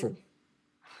Al Horford?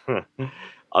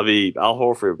 Al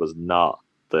Horford was not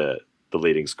the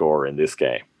leading scorer in this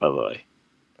game, by the way.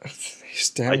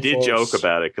 I did joke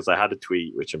about it because I had a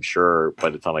tweet, which I'm sure by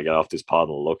the time I get off this pod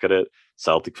and look at it,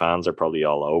 Celtic fans are probably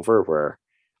all over, where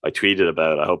I tweeted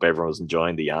about, I hope everyone was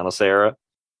enjoying the Giannis era,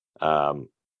 and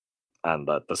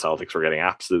that the Celtics were getting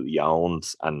absolutely owned.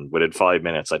 And within 5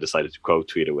 minutes, I decided to quote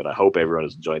tweet it with, I hope everyone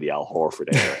is enjoying the Al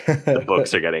Horford era. The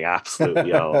Bucks are getting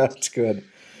absolutely owned. That's good.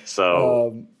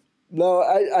 So... no,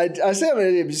 I say I'm an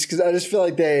idiot just because I just feel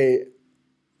like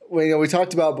we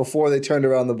talked about before they turned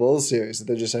around the Bulls series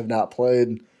that they just have not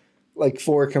played like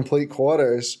 4 complete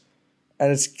quarters.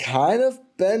 And it's kind of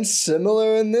been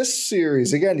similar in this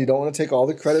series. Again, you don't want to take all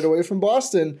the credit away from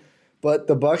Boston, but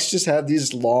the Bucks just have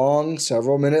these long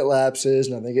several-minute lapses,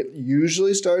 and I think it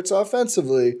usually starts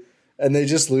offensively, and they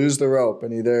just lose the rope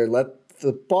and either let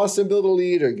the Boston build a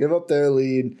lead or give up their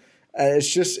lead. And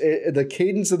it's just the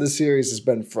cadence of the series has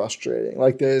been frustrating.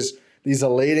 Like there's these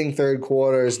elating third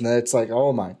quarters, and then it's like,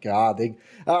 oh my God.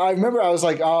 I remember I was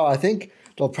like, oh, I think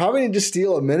they'll probably need to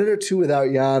steal a minute or two without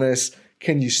Giannis.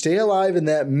 Can you stay alive in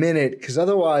that minute? Because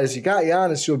otherwise, you got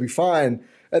Giannis, you'll be fine.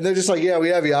 And they're just like, yeah, we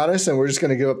have Giannis, and we're just going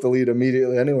to give up the lead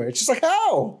immediately anyway. It's just like,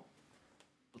 how?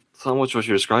 So much what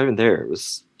you're describing there. It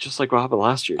was just like what happened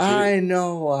last year, too. I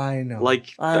know.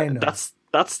 Like, that's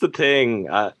the thing.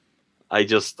 I'm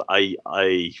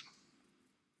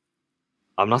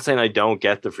not saying I don't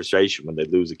get the frustration when they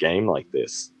lose a game like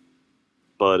this,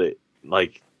 but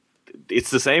it's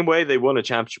the same way they won a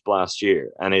championship last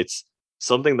year, and it's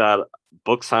something that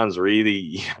Bucks fans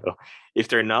really, if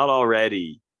they're not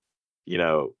already,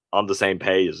 on the same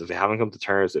page, if they haven't come to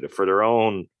terms with it for their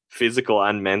own physical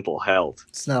and mental health,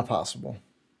 it's not possible.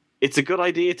 It's a good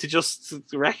idea to just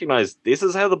recognize this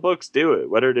is how the Bucks do it,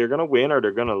 whether they're going to win or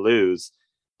they're going to lose.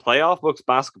 Playoff Bucks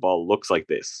basketball looks like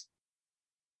this.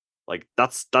 Like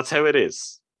that's how it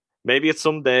is. Maybe it's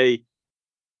someday,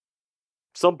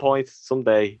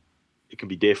 it can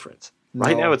be different.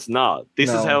 Right now, it's not. This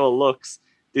is how it looks.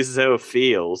 This is how it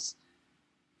feels.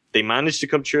 They managed to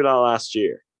come through that last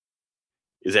year.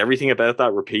 Is everything about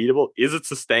that repeatable? Is it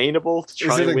sustainable to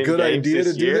try and win games this year? Is it a good idea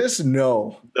to do this?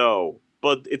 No.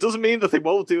 But it doesn't mean that they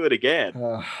won't do it again.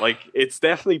 It's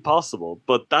definitely possible.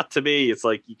 But that to me, it's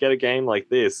like you get a game like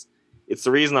this. It's the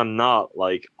reason I'm not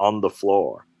on the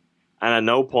floor. And at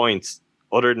no point,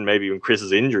 other than maybe when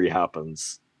Chris's injury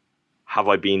happens, have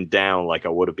I been down like I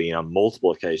would have been on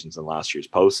multiple occasions in last year's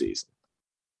postseason.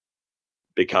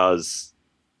 Because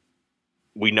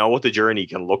we know what the journey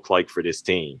can look like for this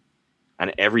team.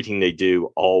 And everything they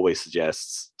do always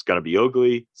suggests it's going to be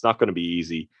ugly. It's not going to be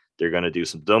easy. They're going to do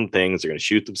some dumb things. They're going to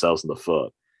shoot themselves in the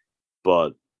foot.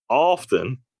 But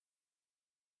often,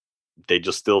 they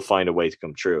just still find a way to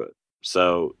come through it.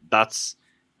 So that's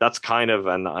kind of,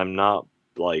 and I'm not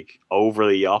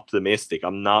overly optimistic.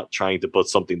 I'm not trying to put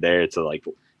something there to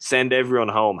send everyone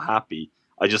home happy.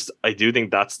 I do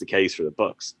think that's the case for the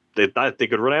Bucks. They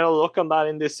could run out of luck on that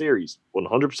in this series.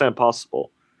 100%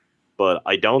 possible. But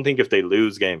I don't think if they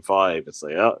lose game 5, it's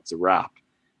it's a wrap.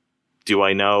 Do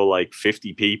I know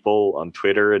 50 people on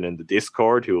Twitter and in the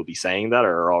Discord who will be saying that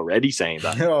or are already saying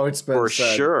that? No, it's been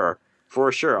said.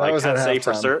 For sure. I can't say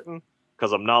for certain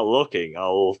because I'm not looking.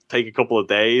 I'll take a couple of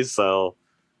days, so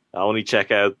I'll only check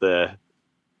out the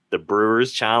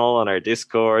Brewers channel on our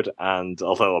Discord, and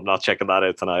although I'm not checking that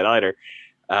out tonight either.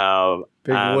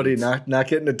 Big Woody not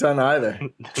getting it done either.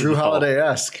 Drew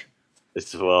Holiday-esque.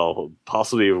 It's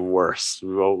possibly even worse.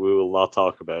 We will not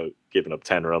talk about giving up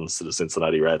 10 runs to the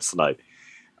Cincinnati Reds tonight.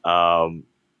 But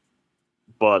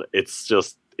it's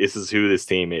just, this is who this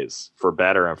team is, for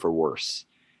better and for worse.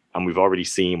 And we've already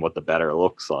seen what the better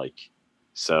looks like.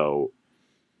 So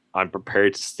I'm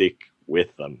prepared to stick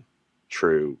with them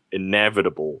through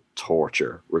inevitable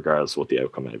torture, regardless of what the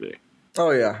outcome may be.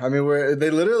 Oh, yeah. I mean, they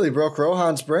literally broke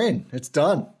Rohan's brain. It's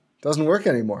done. Doesn't work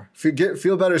anymore.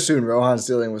 Feel better soon. Rohan's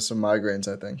dealing with some migraines,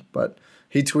 I think. But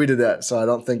he tweeted that, so I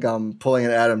don't think I'm pulling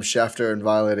an Adam Schefter and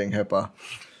violating HIPAA.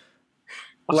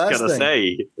 I was going to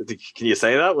say, can you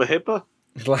say that with HIPAA?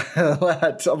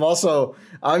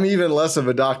 I'm even less of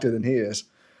a doctor than he is.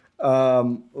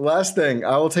 Last thing,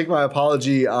 I will take my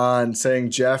apology on saying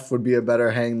Jeff would be a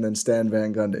better hang than Stan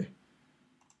Van Gundy.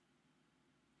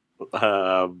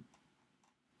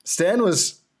 Stan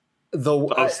was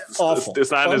awful.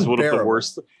 Stan is one of the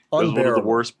worst. It was one of the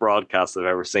worst broadcasts I've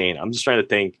ever seen. I'm just trying to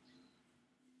think.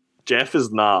 Jeff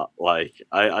is not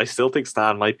I still think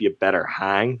Stan might be a better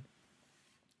hang.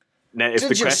 Now, if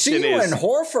Did you see when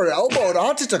Horford elbowed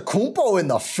Antetokounmpo in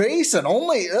the face and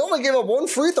only gave up one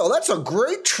free throw? That's a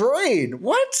great trade.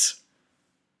 What?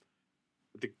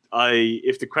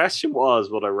 If the question was,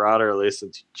 would I rather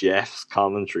listen to Jeff's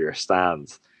commentary or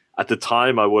Stan's? At the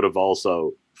time, I would have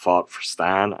also fought for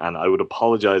Stan, and I would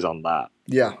apologize on that.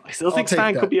 Yeah, I still think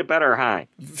Stan could be a better hang.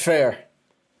 Fair,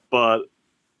 but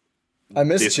I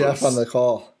missed Jeff on the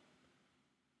call.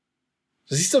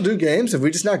 Does he still do games? Have we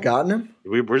just not gotten him?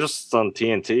 We're just on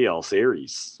TNT all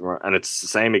series, and it's the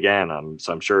same again.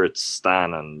 So I'm sure it's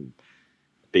Stan and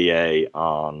BA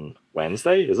on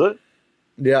Wednesday. Is it?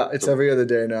 Yeah, it's every other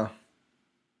day now.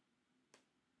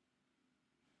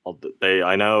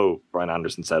 I know Brian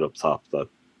Anderson said up top that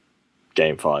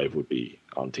Game 5 would be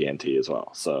on TNT as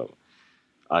well. So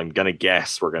I'm gonna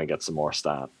guess we're gonna get some more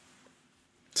Stan.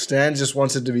 Stan just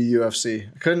wants it to be UFC.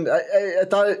 I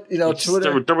thought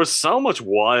Twitter. There was so much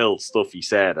wild stuff he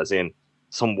said, as in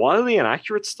some wildly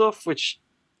inaccurate stuff, which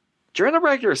during the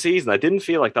regular season I didn't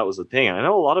feel like that was a thing. And I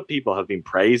know a lot of people have been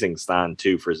praising Stan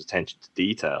too for his attention to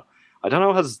detail. I don't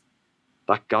know, has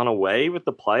that gone away with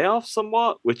the playoffs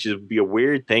somewhat, which would be a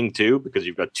weird thing too, because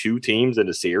you've got two teams in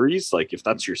a series. Like if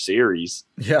that's your series,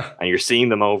 yeah, and you're seeing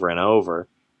them over and over.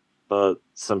 but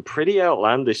some pretty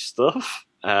outlandish stuff.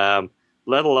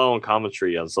 Let alone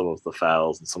commentary on some of the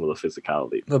fouls and some of the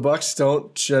physicality. The Bucks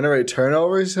don't generate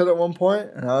turnovers, he said at one point,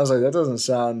 and I was like, that doesn't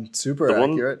sound super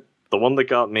accurate. The one that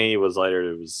got me was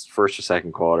either it was first or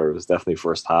second quarter. It was definitely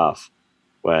first half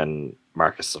when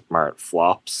Marcus Smart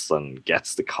flops and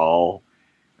gets the call,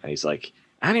 and he's like,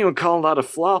 anyone calling that a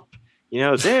flop? They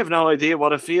have no idea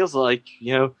what it feels like.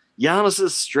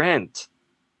 Giannis's strength.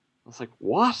 I was like,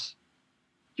 what?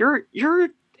 You're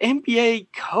NBA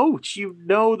coach, you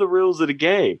know the rules of the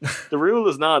game. The rule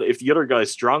is not if the other guy's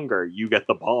stronger, you get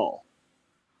the ball.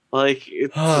 Like,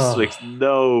 it just makes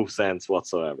no sense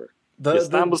whatsoever.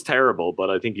 Stan was terrible,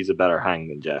 but I think he's a better hang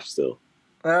than Jeff still.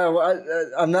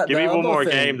 I'm not. Give me one more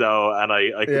game though, and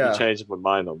I could be changing my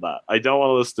mind on that. I don't want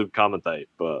to listen to commentate,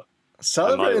 but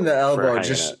celebrating the elbow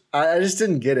I just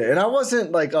didn't get it, and I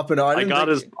wasn't like up and on.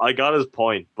 I got his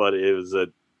point, but it was a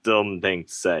dumb thing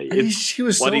to say. He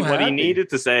was what he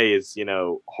needed to say is,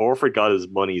 Horford got his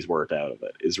money's worth out of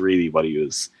it. Is really what he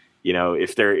was.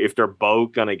 If they're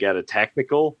both gonna get a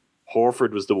technical,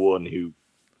 Horford was the one who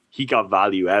he got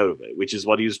value out of it, which is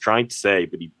what he was trying to say,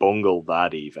 but he bungled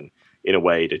that even in a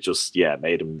way that just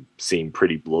made him seem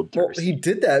pretty bloodthirsty. Well, he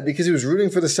did that because he was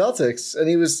rooting for the Celtics, and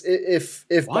he was if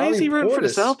why Bobby is he rooting for the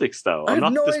Portis, Celtics though? I'm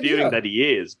not disputing that he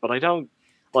is, but I don't.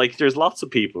 Like, there's lots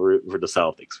of people rooting for the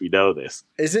Celtics. We know this.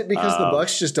 Is it because the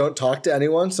Bucks just don't talk to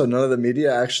anyone, so none of the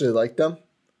media actually like them?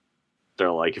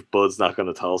 They're like, if Bud's not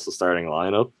going to tell us the starting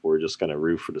lineup, we're just going to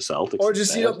root for the Celtics. Or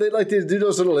just they do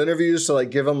those little interviews to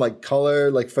give them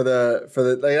color, for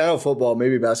the I know football,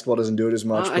 maybe basketball doesn't do it as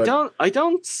much. But I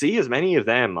don't see as many of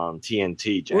them on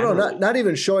TNT. Generally. Well, no, not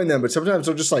even showing them, but sometimes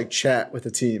they'll just chat with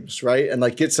the teams, right, and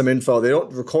get some info. They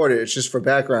don't record it; it's just for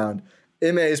background.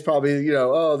 Ime is probably,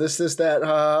 this, that, ha,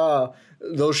 ha, ha.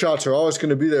 Those shots are always going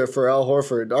to be there for Al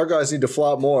Horford. Our guys need to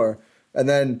flop more. And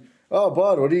then, Bud,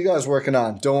 what are you guys working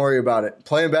on? Don't worry about it.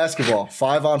 Playing basketball,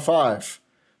 5-on-5.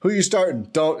 Who are you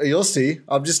starting? You'll see.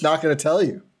 I'm just not going to tell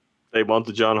you. They want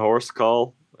the John Horst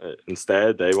call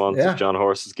instead. They want John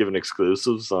Horst is giving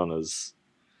exclusives on his.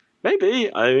 Maybe.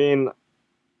 I mean,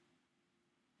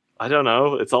 I don't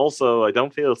know. It's also, I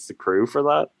don't feel it's the crew for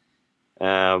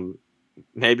that.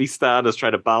 Maybe Stan is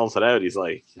trying to balance it out. He's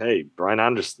like, hey, Brian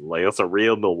Anderson, that's a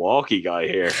real Milwaukee guy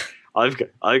here. I've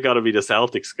got to be the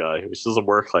Celtics guy, which doesn't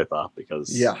work like that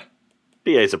because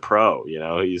BA's a pro,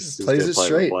 he's plays it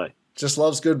straight. Just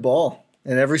loves good ball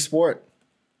in every sport.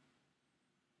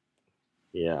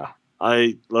 Yeah.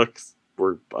 I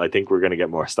think we're going to get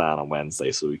more Stan on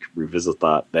Wednesday, so we can revisit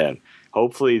that then.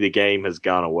 Hopefully the game has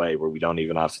gone away where we don't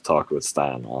even have to talk with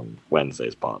Stan on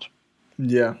Wednesday's pod.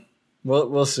 Yeah.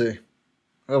 We'll see.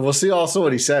 We'll see also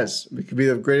what he says. It could be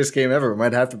the greatest game ever. We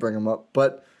might have to bring him up.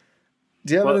 But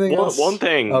do you have anything else? One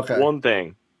thing.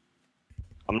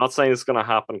 I'm not saying it's going to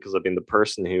happen because I've been the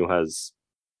person who has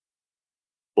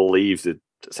believed it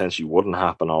essentially wouldn't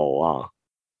happen all along.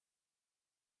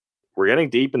 We're getting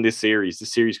deep in this series.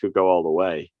 This series could go all the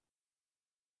way.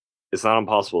 It's not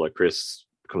impossible that Chris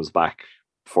comes back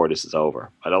before this is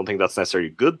over. I don't think that's necessarily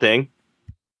a good thing.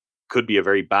 Could be a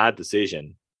very bad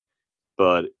decision.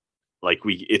 But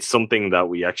it's something that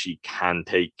we actually can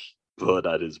take Bud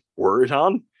at his word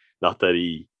on. Not that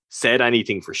he said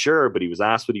anything for sure, but he was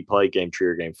asked would he play game 3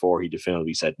 or game 4. He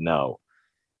definitively said no.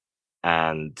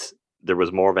 And there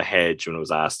was more of a hedge when it was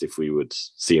asked if we would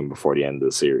see him before the end of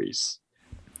the series.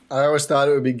 I always thought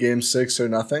it would be game 6 or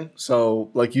nothing. So,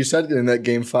 like you said, in that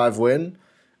game 5 win,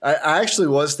 I actually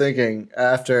was thinking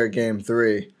after game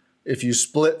 3, if you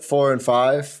split 4 and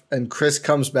 5 and Chris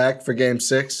comes back for game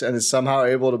 6 and is somehow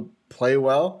able to play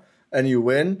well and you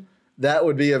win, that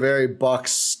would be a very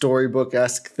Bucks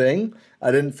storybook-esque thing.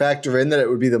 I didn't factor in that it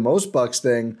would be the most Bucks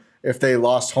thing if they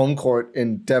lost home court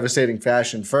in devastating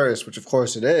fashion first, which of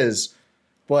course it is.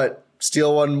 But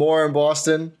steal one more in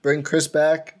Boston, bring Chris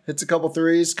back, hits a couple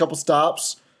threes, couple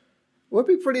stops. Would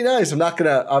be pretty nice. I'm not going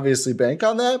to obviously bank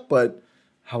on that, but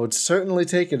I would certainly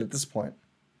take it at this point.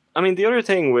 I mean, the other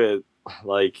thing with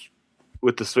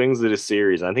the swings of this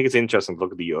series, I think it's interesting to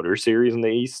look at the other series in the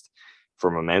East for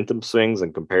momentum swings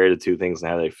and compare the two things and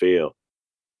how they feel.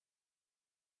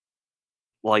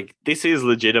 This is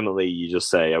legitimately, you just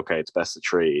say, okay, it's best of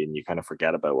 3, and you kind of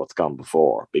forget about what's gone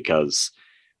before, because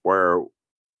where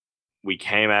we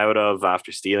came out of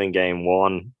after stealing game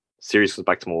 1, series comes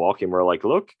back to Milwaukee, and we're like,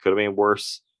 look, could have been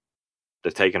worse.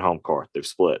 They've taken home court. They've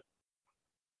split.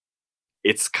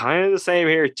 It's kind of the same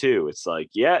here too. It's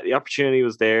the opportunity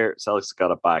was there. Celtics got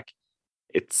it back.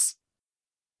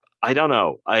 I don't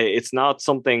know. It's not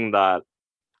something that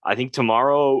I think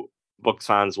tomorrow Bucks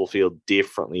fans will feel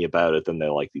differently about it than they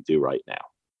likely do right now.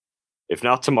 If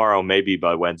not tomorrow, maybe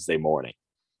by Wednesday morning.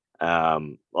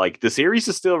 Like the series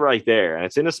is still right there, and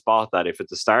it's in a spot that if at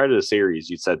the start of the series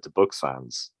you'd said to Bucks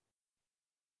fans,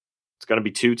 it's going to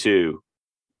be 2-2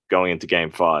 going into Game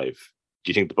 5. Do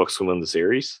you think the Bucks will win the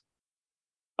series?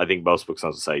 I think most Bucks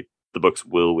fans will say the Bucks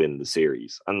will win the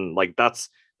series, and like that's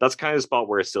kind of the spot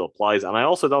where it still applies. And I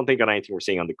also don't think on anything we're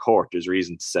seeing on the court there's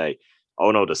reason to say,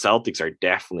 oh no, the Celtics are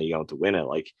definitely going to win it.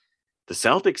 Like the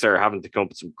Celtics are having to come up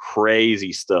with some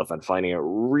crazy stuff and finding it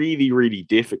really, really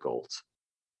difficult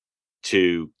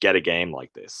to get a game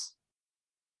like this.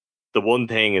 The one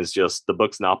thing is just the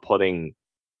Bucks not putting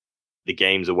the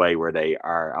games away where they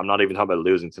are. I'm not even talking about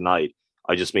losing tonight.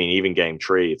 I just mean even Game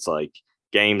 3. It's like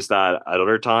games that at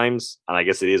other times, and I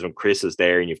guess it is when Chris is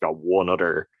there and you've got one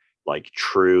other like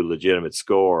true legitimate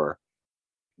score,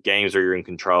 games where you're in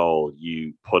control,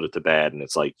 you put it to bed and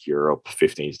it's like you're up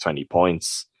 15 to 20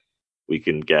 points. We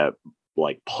can get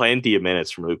like plenty of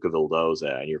minutes from Luka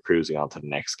Vildoza and you're cruising on to the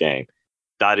next game.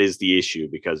 That is the issue,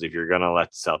 because if you're going to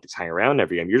let the Celtics hang around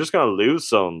every game, you're just going to lose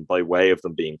some by way of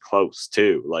them being close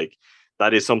too. Like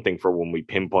that is something for when we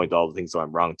pinpoint all the things that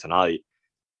went wrong tonight.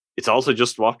 It's also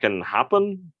just what can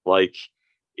happen. Like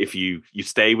if you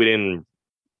stay within,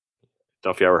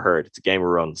 don't know if you ever heard, it's a game of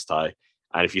runs, Ty.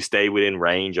 And if you stay within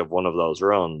range of one of those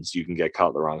runs, you can get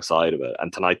caught the wrong side of it.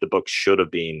 And tonight the Bucks should have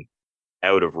been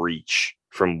out of reach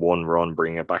from one run,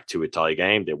 bringing it back to a tie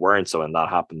game. They weren't. So when that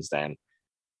happens, then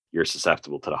you're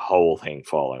susceptible to the whole thing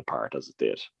falling apart as it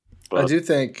did. But I do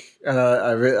think, and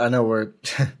I know we're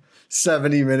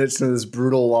 70 minutes into this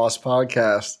brutal loss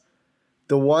podcast.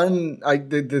 The one,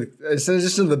 it's in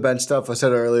addition to the bench stuff I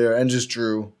said earlier, and just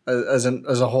Drew as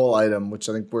a whole item, which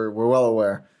I think we're well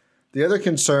aware. The other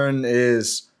concern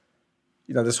is,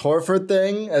 this Horford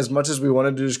thing. As much as we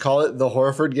wanted to just call it the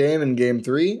Horford game in Game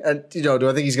 3, and do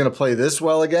I think he's going to play this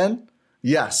well again?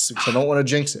 Yes, because I don't want to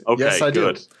jinx it. Okay, yes, I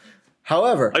good. do.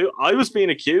 However, I was being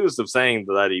accused of saying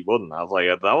that he wouldn't. I was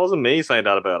like, that wasn't me saying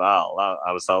that about Al.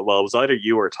 I was like, well, it was either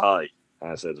you or Ty.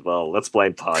 And I said, well, let's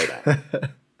blame Ty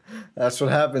then. That's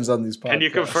what happens on these podcasts. Can you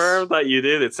confirm that you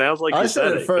did? It sounds like I you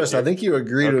said it first. I think you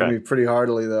agreed with me pretty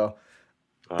heartily, though.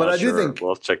 But I do think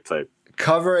we'll check tape.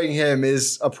 Covering him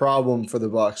is a problem for the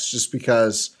Bucks, just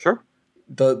because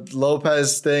the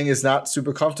Lopez thing is not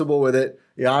super comfortable with it.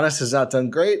 Giannis has not done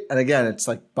great, and again, it's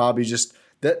like Bobby just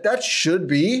that should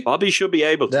be Bobby should be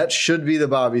able to. That should be the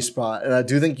Bobby spot, and I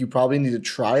do think you probably need to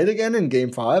try it again in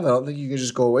Game 5. I don't think you can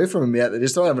just go away from him yet. They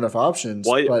just don't have enough options.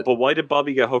 But why did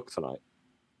Bobby get hooked tonight?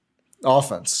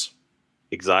 Offense.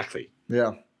 Exactly.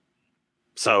 Yeah.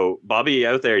 So Bobby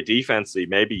out there defensively,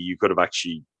 maybe you could have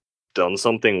actually done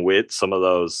something with some of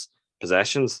those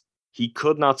possessions. He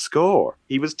could not score.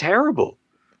 He was terrible.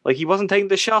 Like he wasn't taking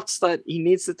the shots that he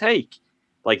needs to take.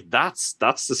 Like that's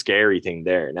the scary thing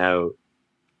there. Now,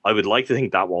 I would like to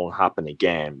think that won't happen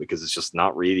again, because it's just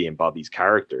not really in Bobby's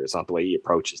character. It's not the way he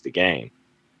approaches the game.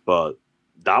 But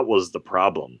that was the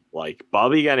problem. Like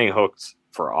Bobby getting hooked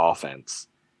for offense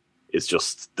is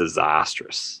just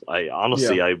disastrous. I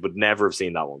would never have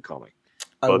seen that one coming.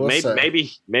 But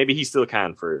maybe he still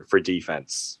can for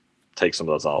defense take some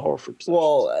of those Al Horford positions.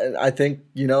 Well, I think,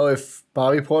 if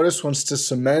Bobby Portis wants to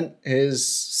cement his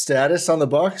status on the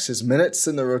Bucks, his minutes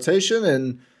in the rotation,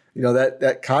 and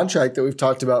that contract that we've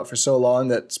talked about for so long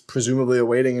that's presumably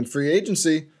awaiting in free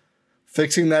agency,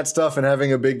 fixing that stuff and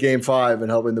having a big Game 5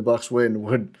 and helping the Bucks win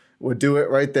would do it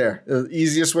right there. The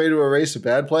easiest way to erase a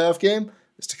bad playoff game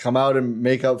is to come out and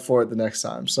make up for it the next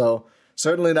time. So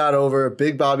certainly not over.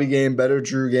 Big Bobby game, better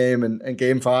Drew game, and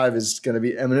Game 5 is going to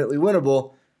be eminently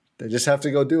winnable. They just have to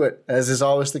go do it, as is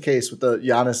always the case with the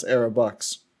Giannis era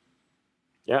Bucks.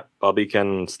 Yeah, Bobby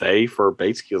can stay for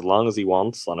basically as long as he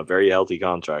wants on a very healthy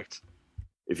contract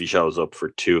if he shows up for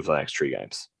 2 of the next 3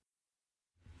 games.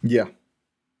 Yeah,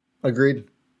 agreed.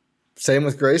 Same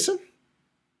with Grayson?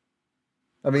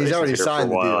 I mean, he's already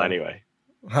signed the deal. Anyway.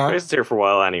 Huh? Grayson's here for a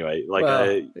while anyway.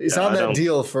 He's on that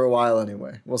deal for a while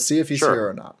anyway. We'll see if he's here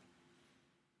or not.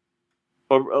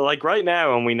 But like right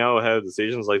now, and we know how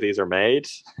decisions like these are made.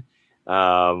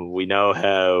 We know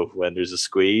how when there's a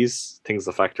squeeze, things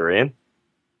will factor in.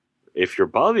 If you're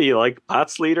Bobby, like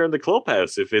Pat's leader in the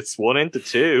clubhouse, if it's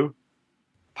 1-2,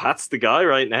 Pat's the guy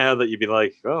right now that you'd be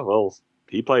like, oh, well,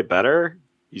 he played better.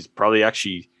 He's probably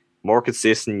actually more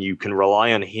consistent. You can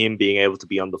rely on him being able to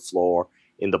be on the floor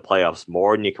in the playoffs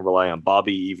more than you can rely on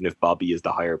Bobby, even if Bobby is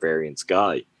the higher variance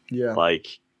guy. Yeah. Like,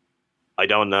 I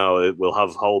don't know. We'll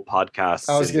have whole podcasts.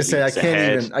 I was going to say, I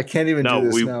can't even do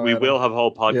this now. We will have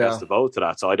whole podcasts devoted to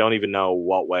that. So I don't even know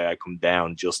what way I come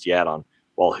down just yet on,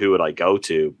 well, who would I go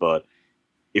to? But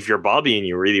if you're Bobby and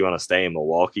you really want to stay in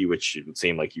Milwaukee, which it would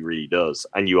seem like he really does,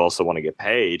 and you also want to get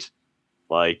paid,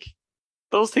 Like,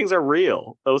 those things are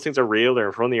real. Those things are real. They're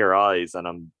in front of your eyes,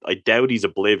 and I doubt he's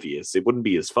oblivious. It wouldn't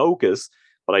be his focus,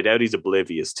 but I doubt he's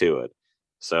oblivious to it.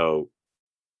 So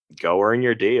go earn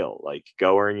your deal. Like,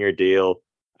 go earn your deal.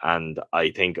 And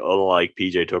I think, unlike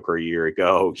PJ Tucker a year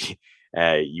ago,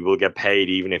 you will get paid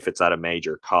even if it's at a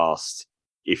major cost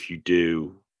if you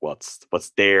do what's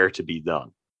there to be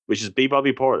done, which is be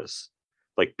Bobby Portis.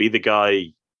 Like, be the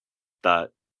guy that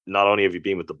not only have you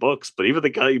been with the Bucks, but even the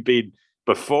guy you've been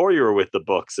before you were with the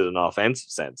Bucks in an offensive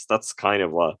sense. That's kind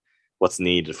of what's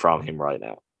needed from him right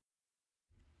now.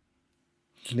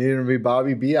 Needed to be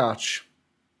Bobby Biatch.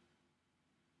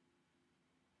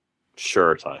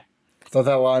 Sure, Ty. Thought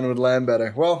that line would land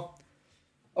better. Well,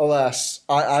 alas,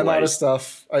 I'm out of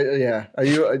stuff. Yeah. Are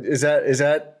you? Is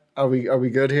that? Are we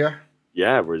good here?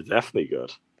 Yeah, we're definitely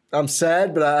good. I'm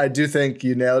sad, but I do think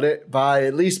you nailed it.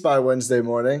 At least by Wednesday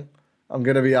morning, I'm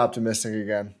gonna be optimistic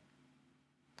again.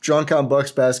 Drunk on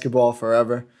Bucks basketball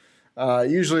forever.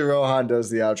 Usually Rohan does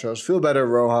the outros. Feel better,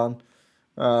 Rohan.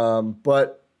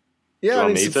 But yeah,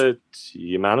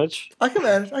 you manage? I can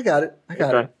manage. I got it.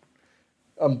 It.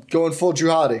 I'm going full Drew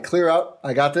Holiday. Clear out.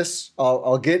 I got this.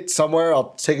 I'll get somewhere.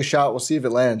 I'll take a shot. We'll see if it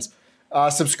lands.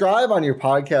 Subscribe on your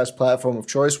podcast platform of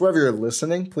choice, wherever you're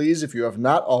listening, please, if you have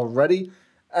not already.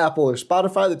 Apple or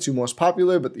Spotify, the two most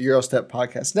popular, but the Eurostep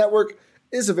Podcast Network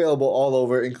is available all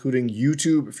over, including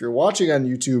YouTube. If you're watching on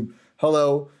YouTube,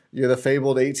 hello, you're the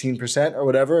fabled 18% or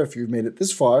whatever. If you've made it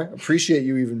this far, appreciate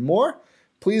you even more.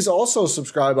 Please also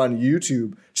subscribe on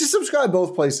YouTube. Just subscribe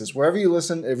both places. Wherever you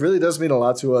listen, it really does mean a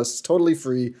lot to us. It's totally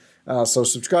free. So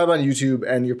subscribe on YouTube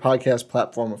and your podcast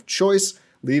platform of choice.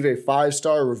 Leave a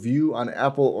 5-star review on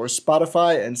Apple or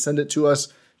Spotify and send it to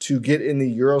us to get in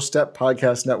the Eurostep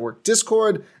Podcast Network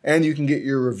Discord. And you can get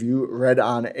your review read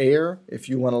on air if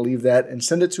you want to leave that and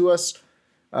send it to us.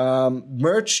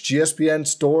 Merch,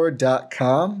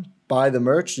 gspnstore.com. Buy the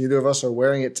merch. Neither of us are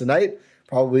wearing it tonight.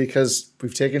 Probably because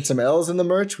we've taken some L's in the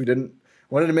merch.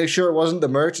 Wanted to make sure it wasn't the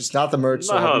merch. It's not the merch.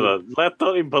 No,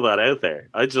 don't even put that out there.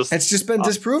 It's just been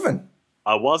disproven.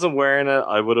 I wasn't wearing it.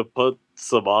 I would have put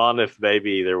some on if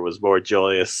maybe there was more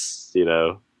joyous,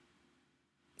 Yeah.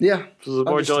 If it was a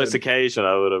more joyous occasion,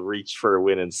 I would have reached for a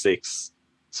Winning Six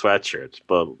sweatshirt.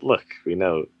 But look, we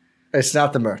know. It's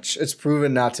not the merch. It's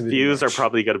proven not to be. Views are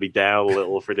probably going to be down a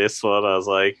little for this one. I was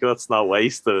like, let's not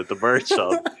waste the merch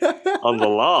on the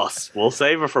loss. We'll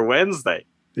save it for Wednesday.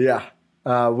 Yeah.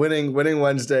 Winning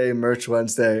Wednesday, merch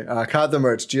Wednesday. Caught the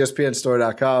merch,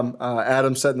 gspnstore.com.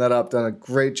 Adam setting that up, done a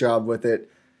great job with it.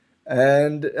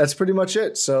 And that's pretty much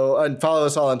it. So, and follow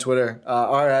us all on Twitter.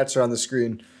 Our hats are on the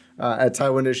screen. At Ty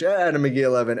Windish, at Adam McGee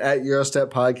 11, at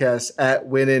Eurostep Podcast, at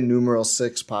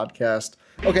Winnin6 Podcast.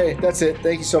 Okay, that's it.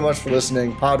 Thank you so much for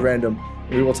listening. Pod Random.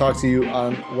 We will talk to you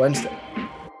on Wednesday.